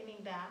 They're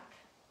aiming back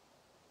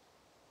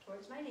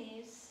towards my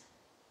knees.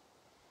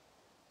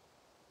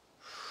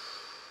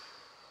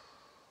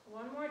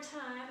 1 more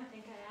time. I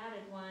think I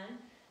added 1.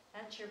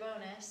 That's your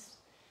bonus.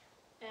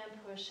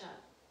 And push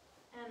up.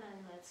 And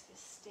then let's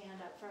just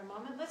stand up for a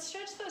moment. Let's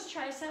stretch those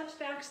triceps,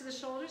 backs of the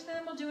shoulders,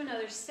 then we'll do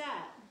another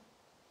set.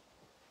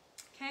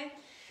 Okay?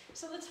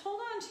 So let's hold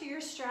on to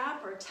your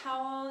strap or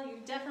towel. You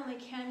definitely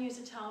can use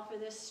a towel for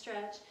this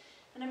stretch.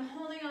 And I'm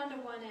holding on to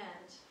one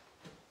end.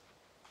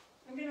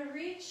 I'm going to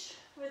reach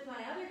with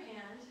my other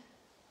hand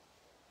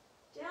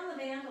down the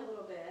band a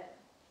little bit.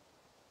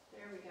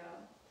 There we go.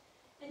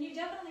 And you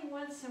definitely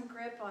want some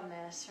grip on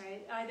this,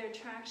 right? Either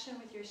traction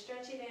with your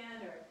stretchy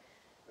band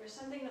or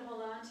something to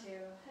hold on to.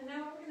 And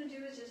now what we're going to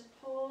do is just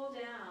pull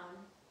down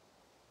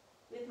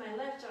with my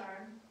left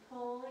arm,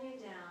 pulling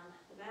it down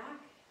the back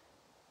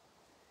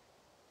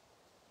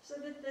so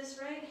that this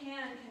right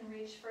hand can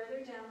reach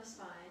further down the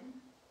spine.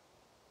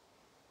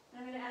 And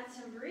I'm going to add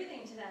some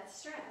breathing to that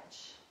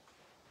stretch.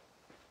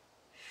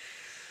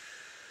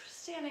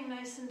 Standing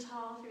nice and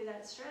tall through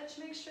that stretch.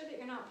 Make sure that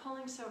you're not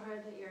pulling so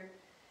hard that you're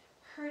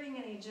hurting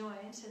any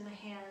joint in the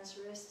hands,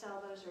 wrists,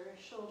 elbows, or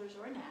shoulders,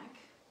 or neck.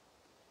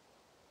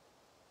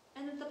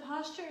 And that the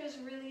posture is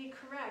really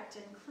correct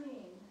and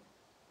clean.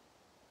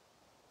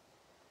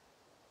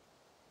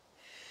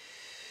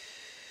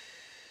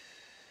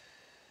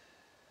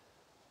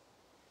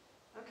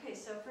 Okay,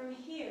 so from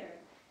here,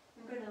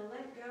 I'm going to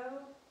let go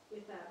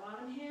with that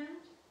bottom hand,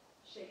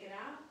 shake it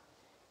out,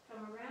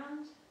 come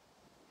around,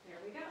 there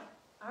we go.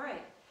 All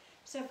right,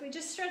 so if we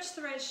just stretch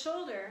the right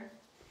shoulder,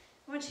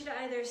 I want you to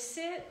either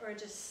sit or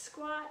just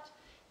squat,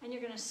 and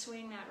you're going to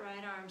swing that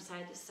right arm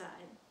side to side,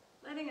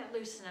 letting it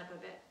loosen up a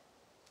bit.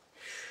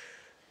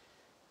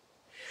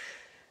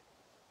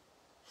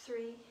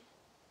 3,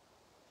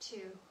 2,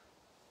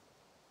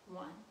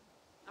 1.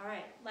 All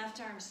right,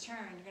 left arm's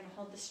turned. You're going to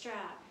hold the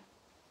strap.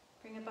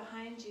 Bring it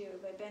behind you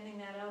by bending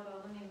that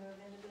elbow. Let me move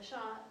into the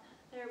shot.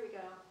 There we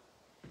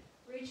go.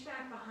 Reach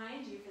back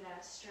behind you for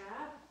that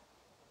strap.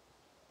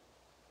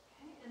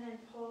 Okay, and then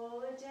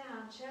pull it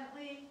down,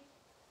 gently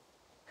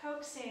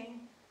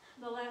coaxing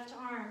the left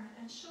arm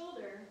and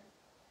shoulder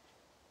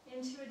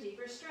into a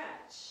deeper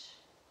stretch.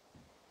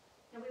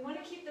 And we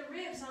want to keep the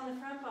ribs on the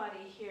front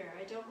body here.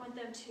 I don't want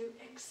them to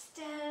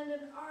extend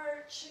and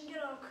arch and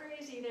get all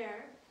crazy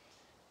there.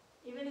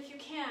 Even if you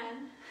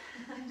can,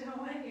 I don't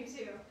want you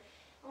to.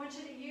 I want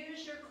you to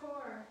use your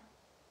core.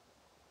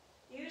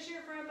 Use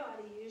your front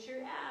body, use your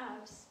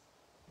abs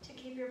to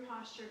keep your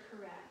posture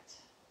correct.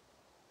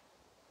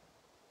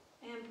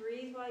 And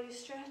breathe while you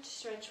stretch.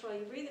 Stretch while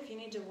you breathe. If you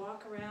need to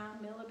walk around,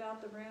 mill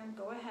about the room,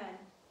 go ahead.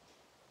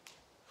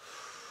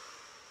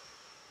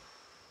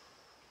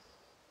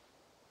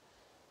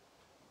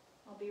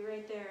 I'll be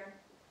right there.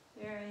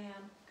 There I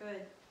am.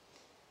 Good.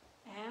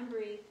 And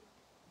breathe.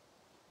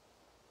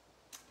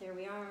 There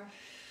we are.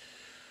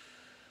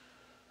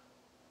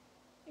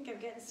 I think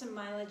I'm getting some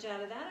mileage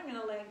out of that. I'm going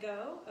to let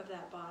go of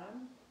that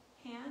bottom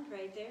hand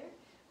right there.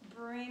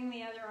 Bring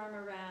the other arm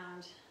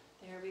around.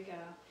 There we go.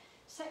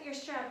 Set your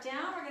strap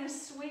down. We're going to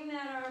swing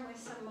that arm with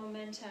some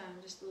momentum,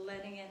 just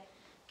letting it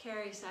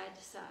carry side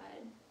to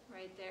side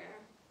right there.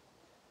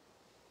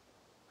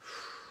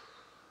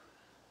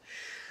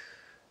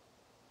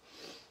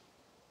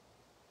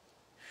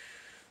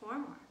 4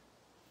 more.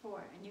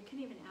 4. And you can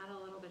even add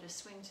a little bit of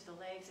swing to the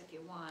legs if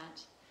you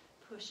want.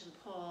 Push and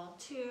pull.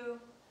 2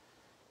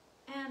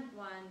 and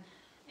 1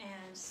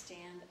 and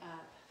stand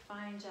up.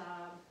 Fine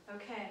job.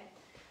 Okay.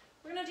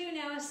 We're going to do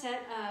now a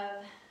set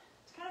of,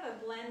 it's kind of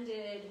a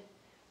blended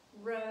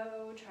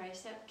row,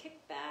 tricep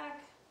kickback.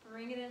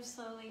 Bring it in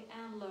slowly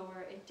and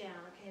lower it down.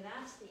 Okay,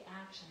 that's the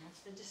action.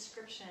 That's the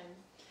description.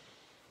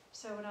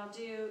 So what I'll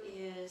do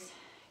is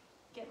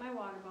get my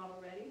water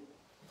bottle ready.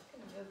 I'm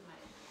going to move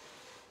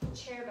my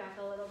chair back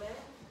a little bit.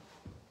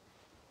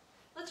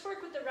 Let's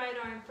work with the right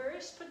arm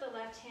first. Put the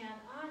left hand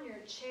on your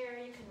chair.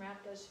 You can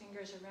wrap those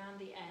fingers around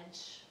the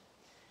edge.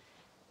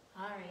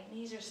 All right,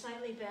 knees are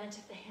slightly bent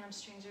if the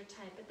hamstrings are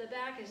tight, but the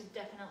back is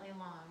definitely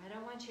long. I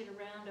don't want you to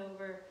round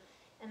over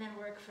and then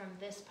work from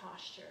this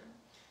posture.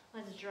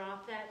 Let's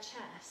drop that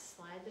chest.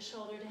 Slide the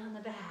shoulder down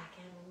the back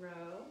and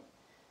row.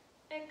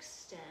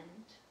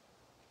 Extend.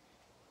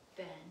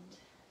 Bend.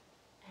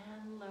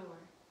 And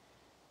lower.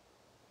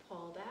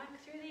 Pull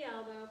back through the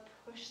elbow,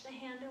 push the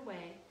hand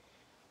away,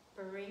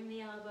 bring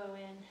the elbow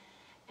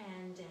in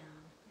and down,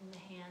 and the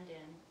hand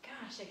in.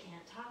 Gosh, I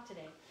can't talk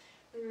today.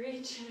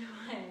 Reach it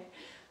away.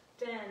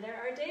 Bend. There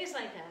are days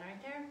like that,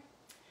 aren't there?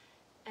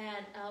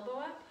 And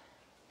elbow up,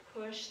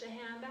 push the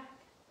hand back,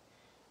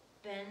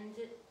 bend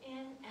it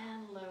in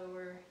and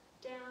lower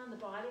down. The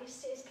body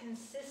stays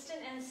consistent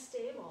and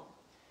stable.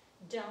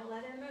 Don't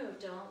let it move.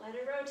 Don't let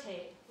it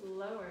rotate.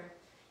 Lower.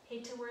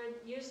 Hate to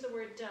use the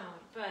word don't,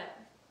 but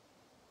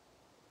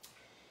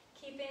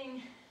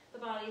keeping the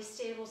body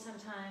stable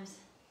sometimes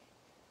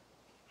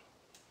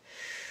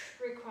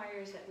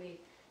requires that we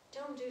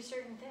don't do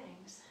certain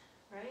things,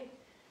 right?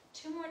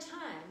 2 more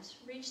times.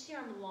 Reach the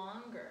arm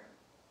longer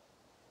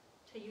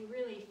till you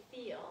really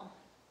feel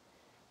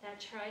that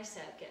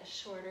tricep get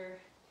shorter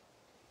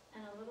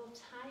and a little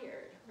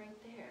tired right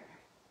there.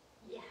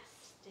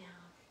 Yes, down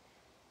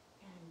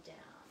and down.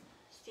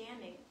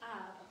 Standing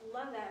up.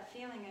 Love that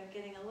feeling of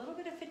getting a little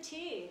bit of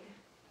fatigue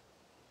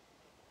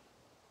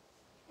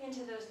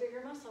into those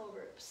bigger muscle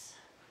groups.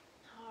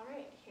 All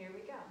right, here we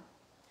go.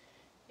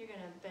 You're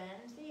going to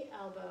bend the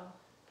elbow,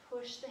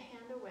 push the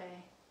hand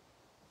away,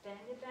 bend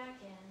it back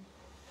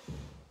in,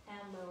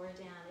 and lower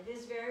down. It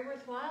is very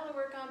worthwhile to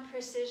work on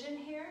precision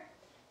here.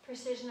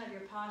 Precision of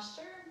your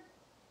posture,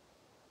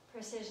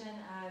 precision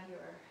of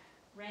your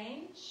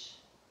range.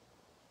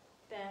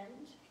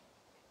 Bend,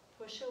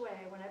 push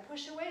away. When I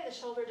push away, the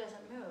shoulder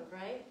doesn't move,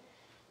 right?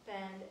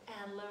 Bend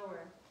and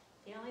lower.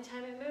 The only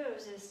time it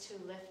moves is to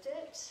lift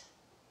it,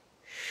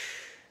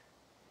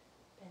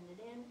 bend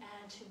it in,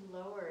 and to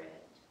lower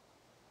it.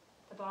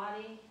 The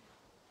body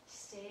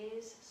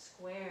stays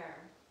square.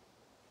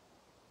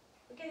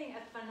 We're getting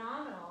a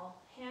phenomenal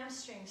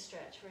hamstring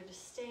stretch. We're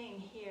just staying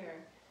here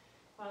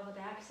while the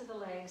backs of the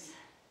legs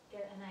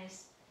get a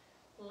nice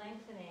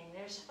lengthening.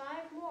 There's 5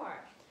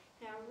 more.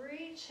 Now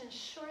reach and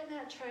shorten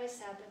that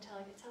tricep until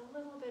it gets a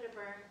little bit of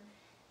burn,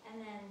 and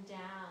then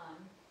down.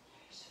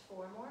 There's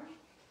 4 more.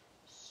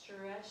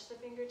 Stretch the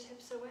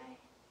fingertips away.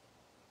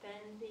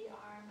 Bend the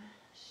arm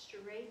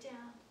straight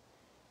down.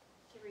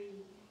 3.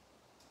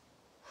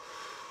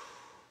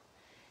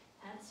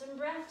 Add some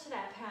breath to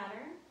that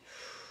pattern.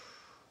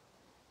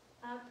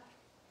 Up,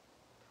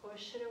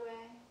 push it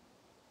away,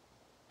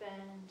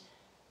 bend,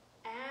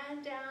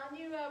 and down.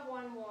 You have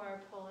 1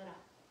 more. Pull it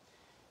up.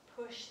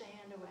 Push the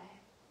hand away.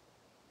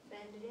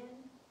 Bend it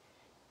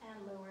in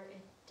and lower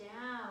it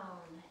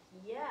down.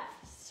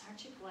 Yes.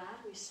 Aren't you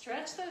glad we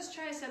stretched those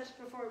triceps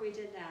before we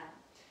did that?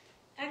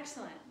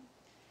 Excellent.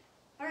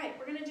 All right,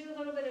 we're going to do a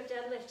little bit of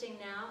deadlifting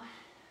now.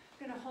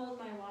 I'm going to hold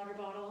my water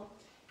bottle.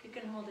 You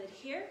can hold it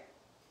here.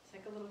 It's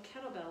like a little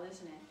kettlebell,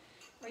 isn't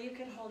it? Or you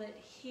can hold it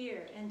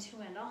here, end to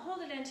end. I'll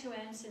hold it end to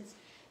end since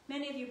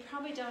many of you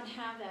probably don't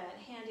have that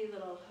handy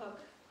little hook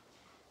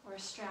or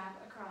strap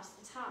across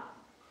the top.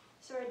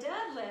 So our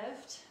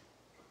deadlift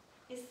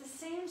is the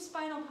same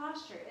spinal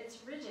posture. It's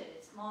rigid,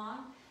 it's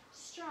long,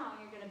 strong.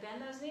 You're going to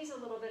bend those knees a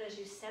little bit as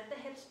you set the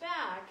hips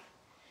back,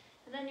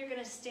 and then you're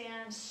going to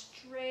stand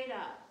straight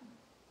up,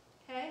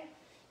 okay?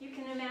 You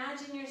can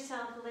imagine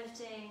yourself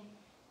lifting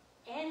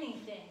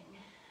anything,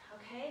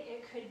 okay?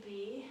 It could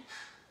be,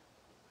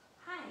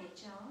 hi,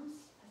 Jones.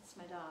 That's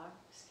my dog.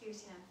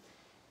 Excuse him.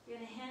 You're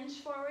going to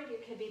hinge forward. You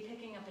could be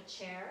picking up a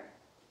chair.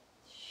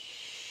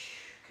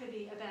 Could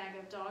be a bag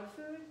of dog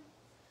food.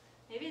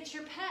 Maybe it's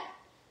your pet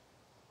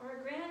or a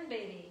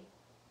grandbaby.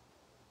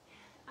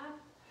 Up.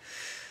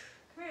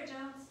 Come here,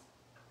 Jones.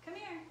 Come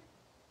here.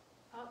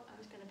 Oh, I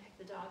was going to pick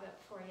the dog up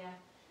for you.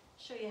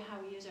 Show you how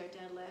we use our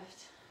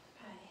deadlift.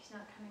 Okay, he's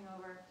not coming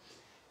over.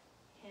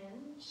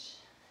 Hinge.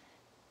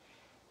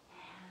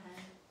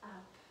 And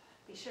up.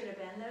 Be sure to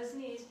bend those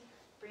knees.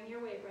 Bring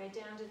your weight right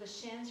down to the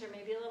shins or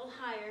maybe a little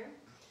higher.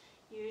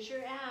 Use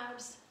your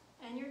abs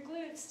and your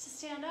glutes to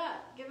stand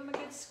up. Give them a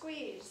good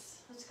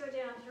squeeze. Let's go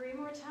down 3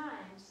 more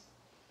times.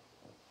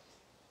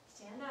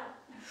 Stand up.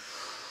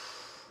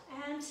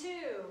 And 2.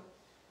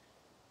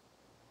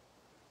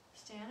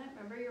 Stand up.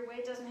 Remember, your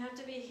weight doesn't have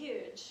to be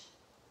huge.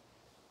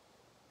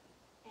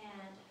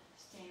 And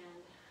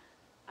stand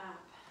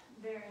up.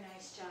 Very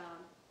nice job.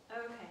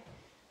 Okay,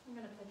 I'm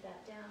going to put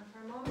that down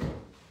for a moment.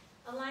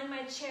 Align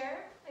my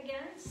chair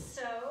again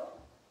so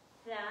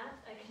that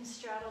I can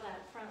straddle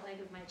that front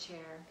leg of my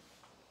chair.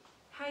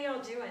 How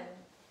y'all doing?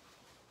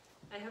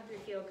 I hope you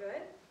feel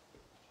good.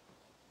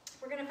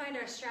 We're going to find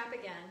our strap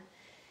again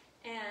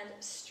and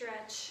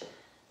stretch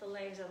the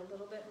legs out a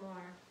little bit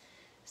more.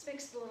 This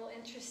makes it a little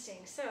interesting.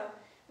 So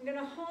I'm going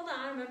to hold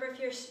on. Remember, if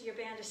your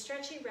band is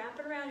stretchy, wrap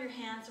it around your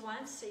hands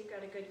once so you've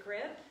got a good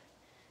grip.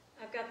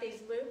 I've got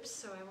these loops,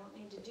 so I won't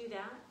need to do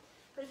that.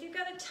 But if you've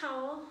got a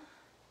towel,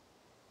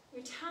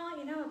 your towel,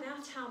 you know, a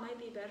bath towel might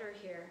be better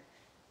here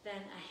than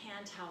a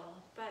hand towel.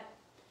 But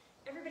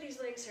everybody's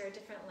legs are a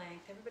different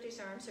length. Everybody's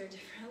arms are a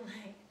different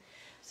length.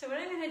 So what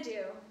I'm going to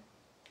do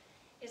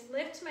is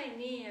lift my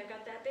knee. I've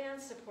got that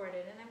band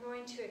supported, and I'm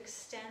going to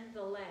extend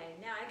the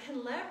leg. Now I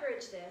can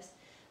leverage this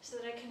so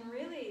that I can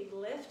really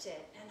lift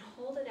it and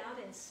hold it out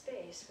in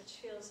space, which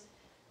feels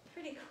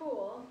pretty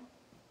cool,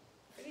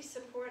 pretty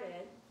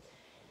supported.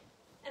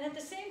 And at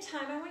the same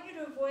time, I want you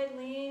to avoid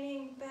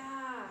leaning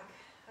back,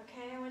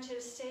 okay? I want you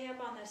to stay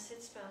up on those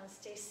sits bones,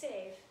 stay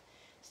safe,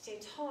 stay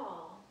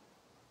tall.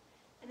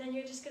 And then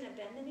you're just gonna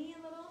bend the knee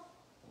a little,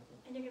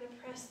 and you're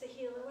gonna press the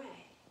heel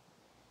away.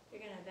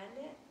 You're gonna bend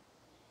it,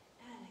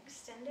 and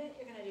extend it.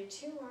 You're gonna do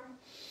 2 more.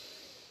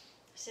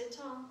 Sit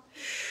tall.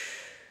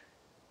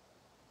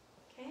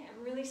 Okay,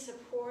 I'm really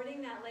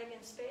supporting that leg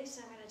in space.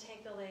 I'm gonna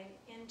take the leg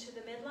into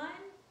the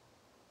midline,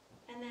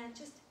 and then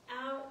just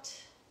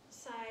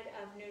outside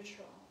of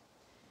neutral.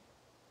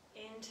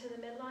 Into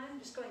the midline,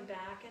 just going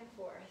back and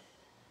forth.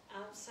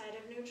 Outside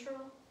of neutral.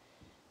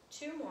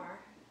 2 more.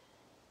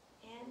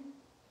 In,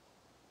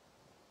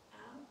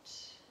 out.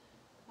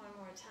 1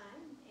 more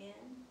time.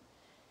 In,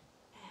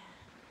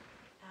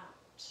 and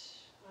out.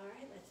 All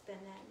right, let's bend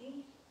that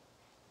knee.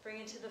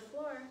 Bring it to the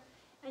floor,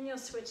 and you'll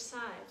switch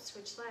sides,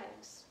 switch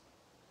legs.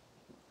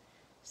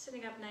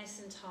 Sitting up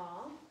nice and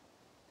tall.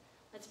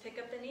 Let's pick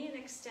up the knee and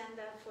extend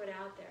that foot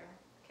out there.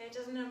 Okay, it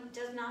does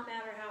not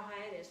matter how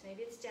high it is.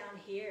 Maybe it's down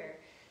here.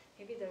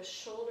 Maybe those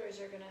shoulders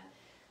are gonna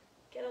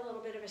get a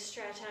little bit of a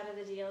stretch out of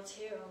the deal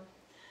too.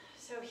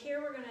 So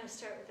here we're gonna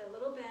start with a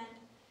little bend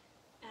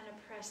and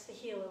a press the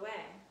heel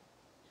away.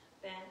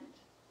 Bend,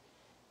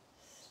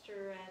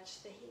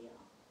 stretch the heel,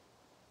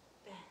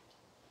 bend.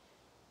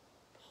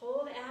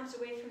 Pull the abs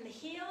away from the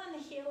heel and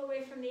the heel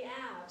away from the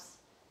abs.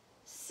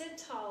 Sit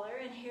taller,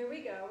 and here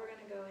we go. We're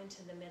gonna go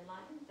into the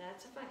midline.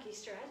 That's a funky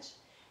stretch.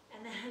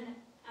 And then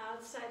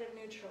outside of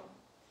neutral.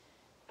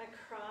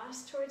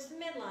 Across towards the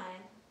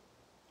midline,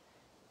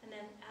 and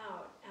then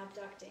out,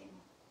 abducting.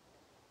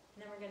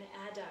 And then we're gonna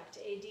adduct,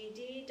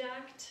 ADD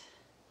duct,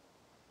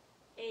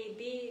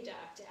 AB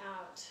duct,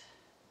 out.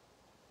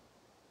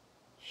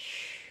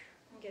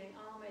 I'm getting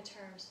all my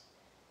terms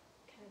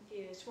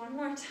confused. 1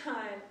 more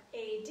time,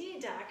 AD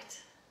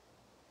duct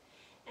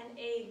and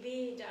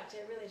AB duct.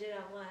 I really did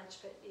have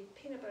lunch, but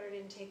peanut butter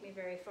didn't take me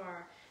very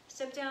far.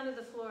 Step down to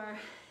the floor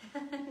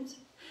and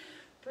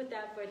put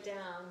that foot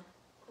down.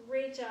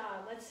 Great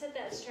job. Let's set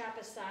that strap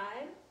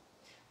aside.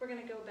 We're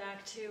going to go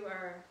back to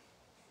our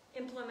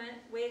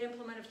weight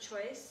implement of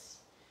choice.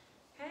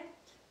 Okay?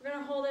 We're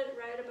going to hold it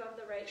right above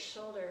the right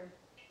shoulder.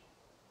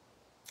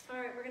 All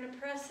right, we're going to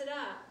press it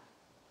up.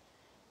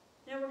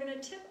 Now we're going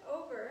to tip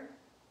over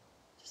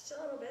just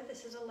a little bit.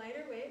 This is a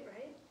lighter weight,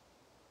 right?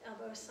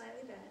 Elbow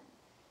slightly bent.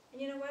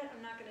 And you know what?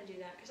 I'm not going to do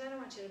that because I don't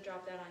want you to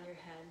drop that on your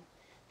head.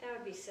 That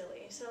would be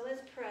silly. So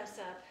let's press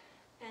up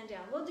and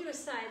down. We'll do a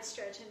side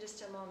stretch in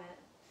just a moment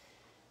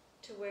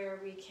to where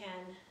we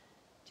can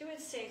do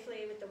it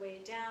safely with the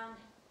weight down.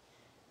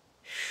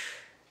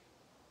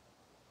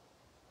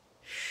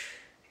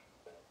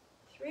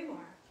 3 more.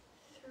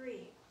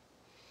 3.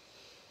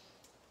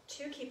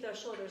 2, keep those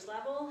shoulders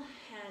level.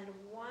 And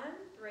 1,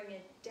 bring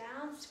it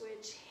down,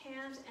 switch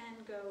hands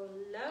and go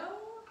low.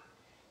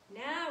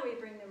 Now we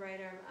bring the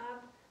right arm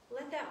up.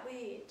 Let that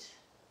weight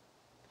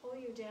pull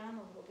you down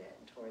a little bit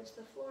towards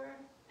the floor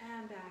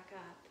and back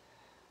up.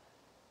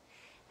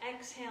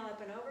 Exhale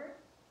up and over.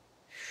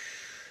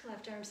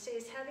 Left arm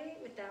stays heavy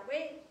with that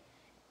weight.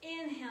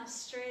 Inhale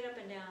straight up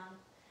and down.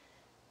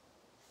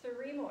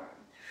 3 more.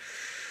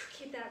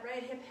 Keep that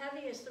right hip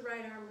heavy as the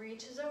right arm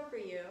reaches over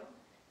you.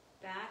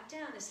 Back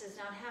down. This does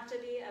not have to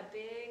be a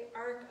big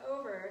arc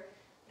over,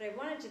 but I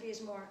want it to be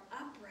as more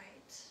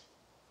upright.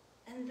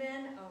 And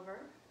then over.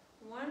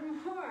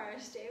 1 more.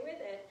 Stay with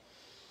it.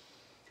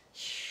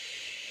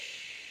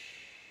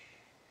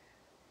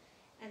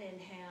 And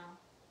inhale.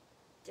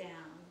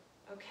 Down.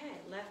 Okay,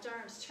 left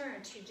arm's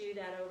turn to do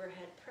that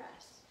overhead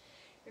press.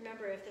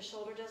 Remember, if the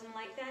shoulder doesn't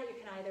like that, you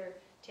can either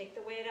take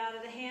the weight out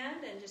of the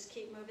hand and just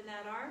keep moving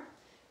that arm,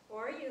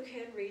 or you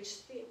could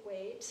reach the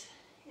weight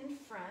in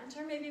front,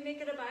 or maybe make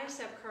it a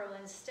bicep curl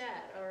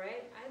instead, all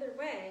right? Either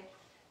way,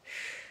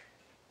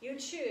 you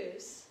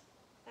choose.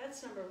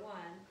 That's number 1.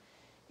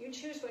 You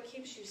choose what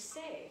keeps you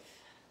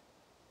safe.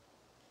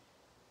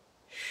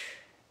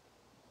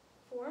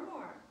 4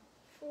 more.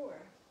 4.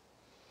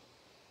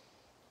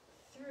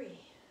 3.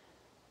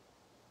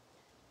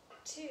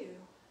 2.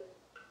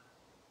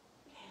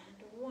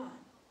 And 1.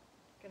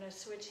 Gonna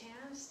switch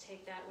hands,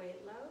 take that weight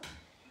low.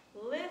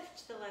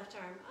 Lift the left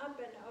arm up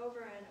and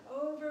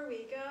over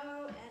we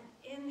go.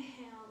 And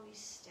inhale, we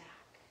stack.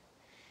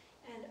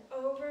 And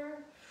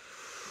over.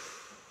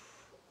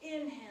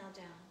 Inhale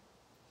down.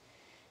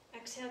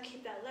 Exhale,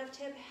 keep that left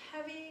hip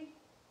heavy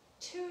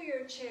to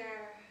your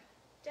chair.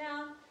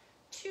 Down.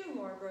 2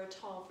 more, grow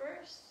tall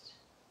first.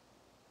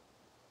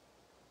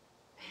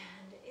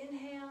 And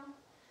inhale.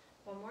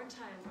 1 more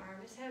time,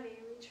 arm is heavy.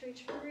 Reach,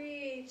 reach,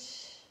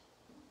 reach.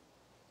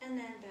 And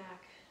then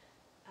back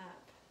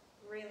up.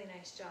 Really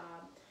nice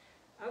job.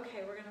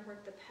 Okay, we're going to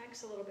work the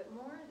pecs a little bit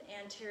more, the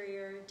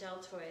anterior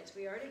deltoids.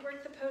 We already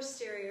worked the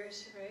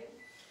posteriors, right?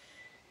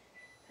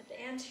 At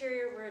the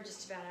anterior, we're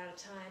just about out of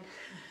time.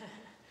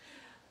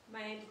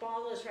 My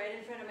ball is right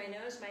in front of my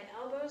nose. My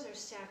elbows are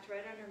stacked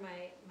right under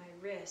my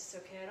wrists,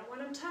 okay? I don't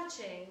want them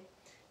touching,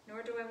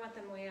 nor do I want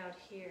them way out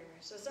here.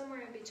 So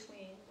somewhere in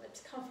between,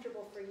 what's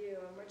comfortable for you.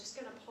 And we're just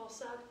going to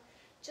pulse up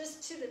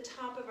just to the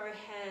top of our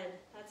head.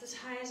 That's as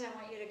high as I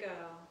want you to go.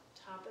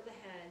 Top of the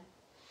head.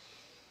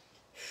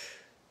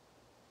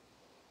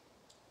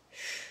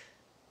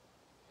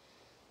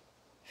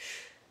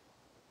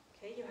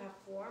 Okay, you have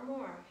 4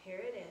 more. Here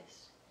it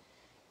is.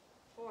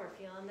 4,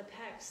 feeling the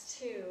pecs.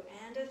 2,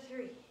 and a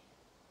 3,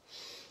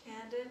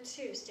 and a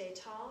 2. Stay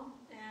tall,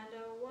 and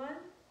a 1.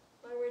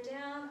 Lower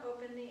down,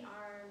 open the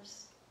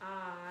arms.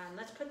 And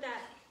let's put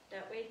that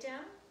weight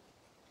down.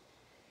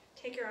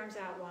 Take your arms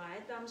out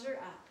wide, thumbs are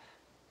up.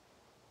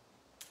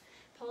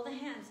 Pull the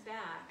hands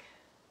back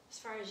as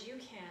far as you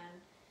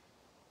can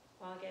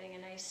while getting a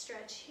nice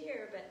stretch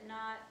here, but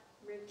not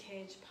rib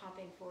cage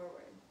popping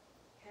forward.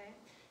 Okay?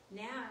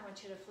 Now I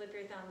want you to flip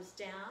your thumbs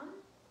down,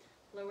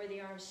 lower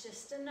the arms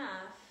just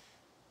enough,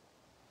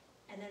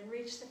 and then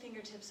reach the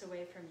fingertips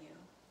away from you.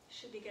 You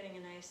should be getting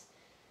a nice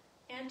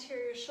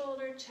anterior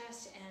shoulder,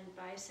 chest, and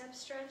bicep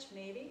stretch,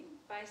 maybe.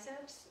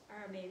 Biceps,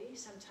 or maybe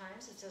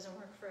sometimes. It doesn't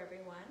work for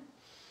everyone.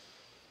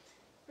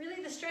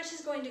 Really, the stretch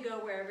is going to go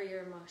wherever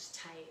you're most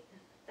tight.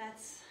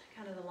 That's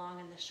kind of the long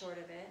and the short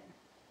of it.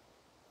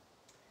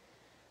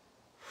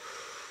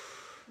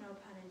 No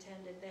pun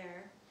intended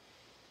there.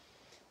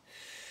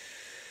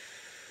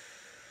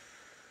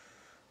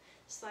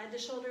 Slide the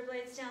shoulder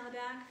blades down the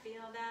back.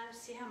 Feel that.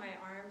 See how my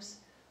arms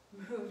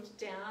moved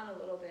down a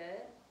little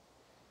bit.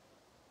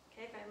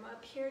 Okay, if I'm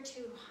up here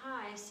too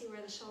high, see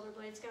where the shoulder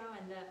blades go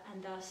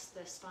and thus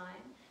the spine.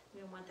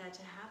 We don't want that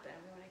to happen.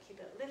 We want to keep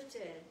it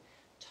lifted,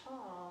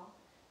 tall,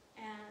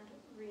 and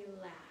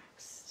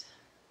relaxed.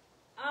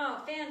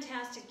 Oh,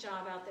 fantastic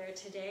job out there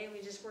today.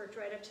 We just worked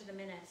right up to the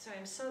minute. So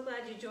I'm so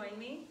glad you joined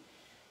me.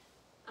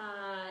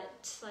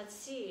 Let's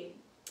see.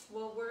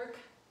 We'll work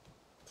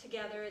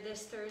together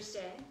this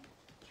Thursday,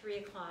 3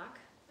 o'clock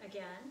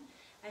again.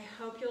 I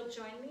hope you'll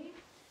join me.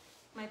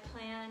 My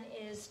plan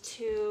is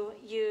to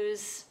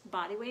use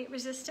body weight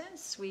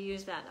resistance. We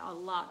use that a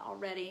lot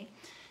already,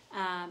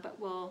 but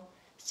we'll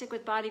stick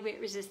with body weight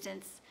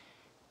resistance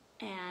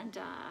and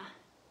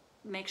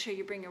make sure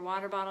you bring your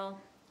water bottle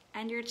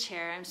and your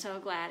chair. I'm so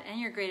glad, and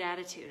your great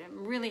attitude.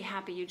 I'm really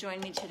happy you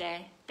joined me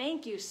today.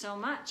 Thank you so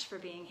much for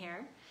being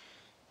here,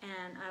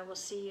 and I will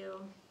see you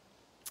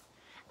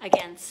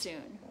again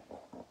soon.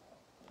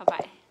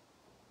 Bye-bye.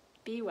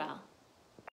 Be well.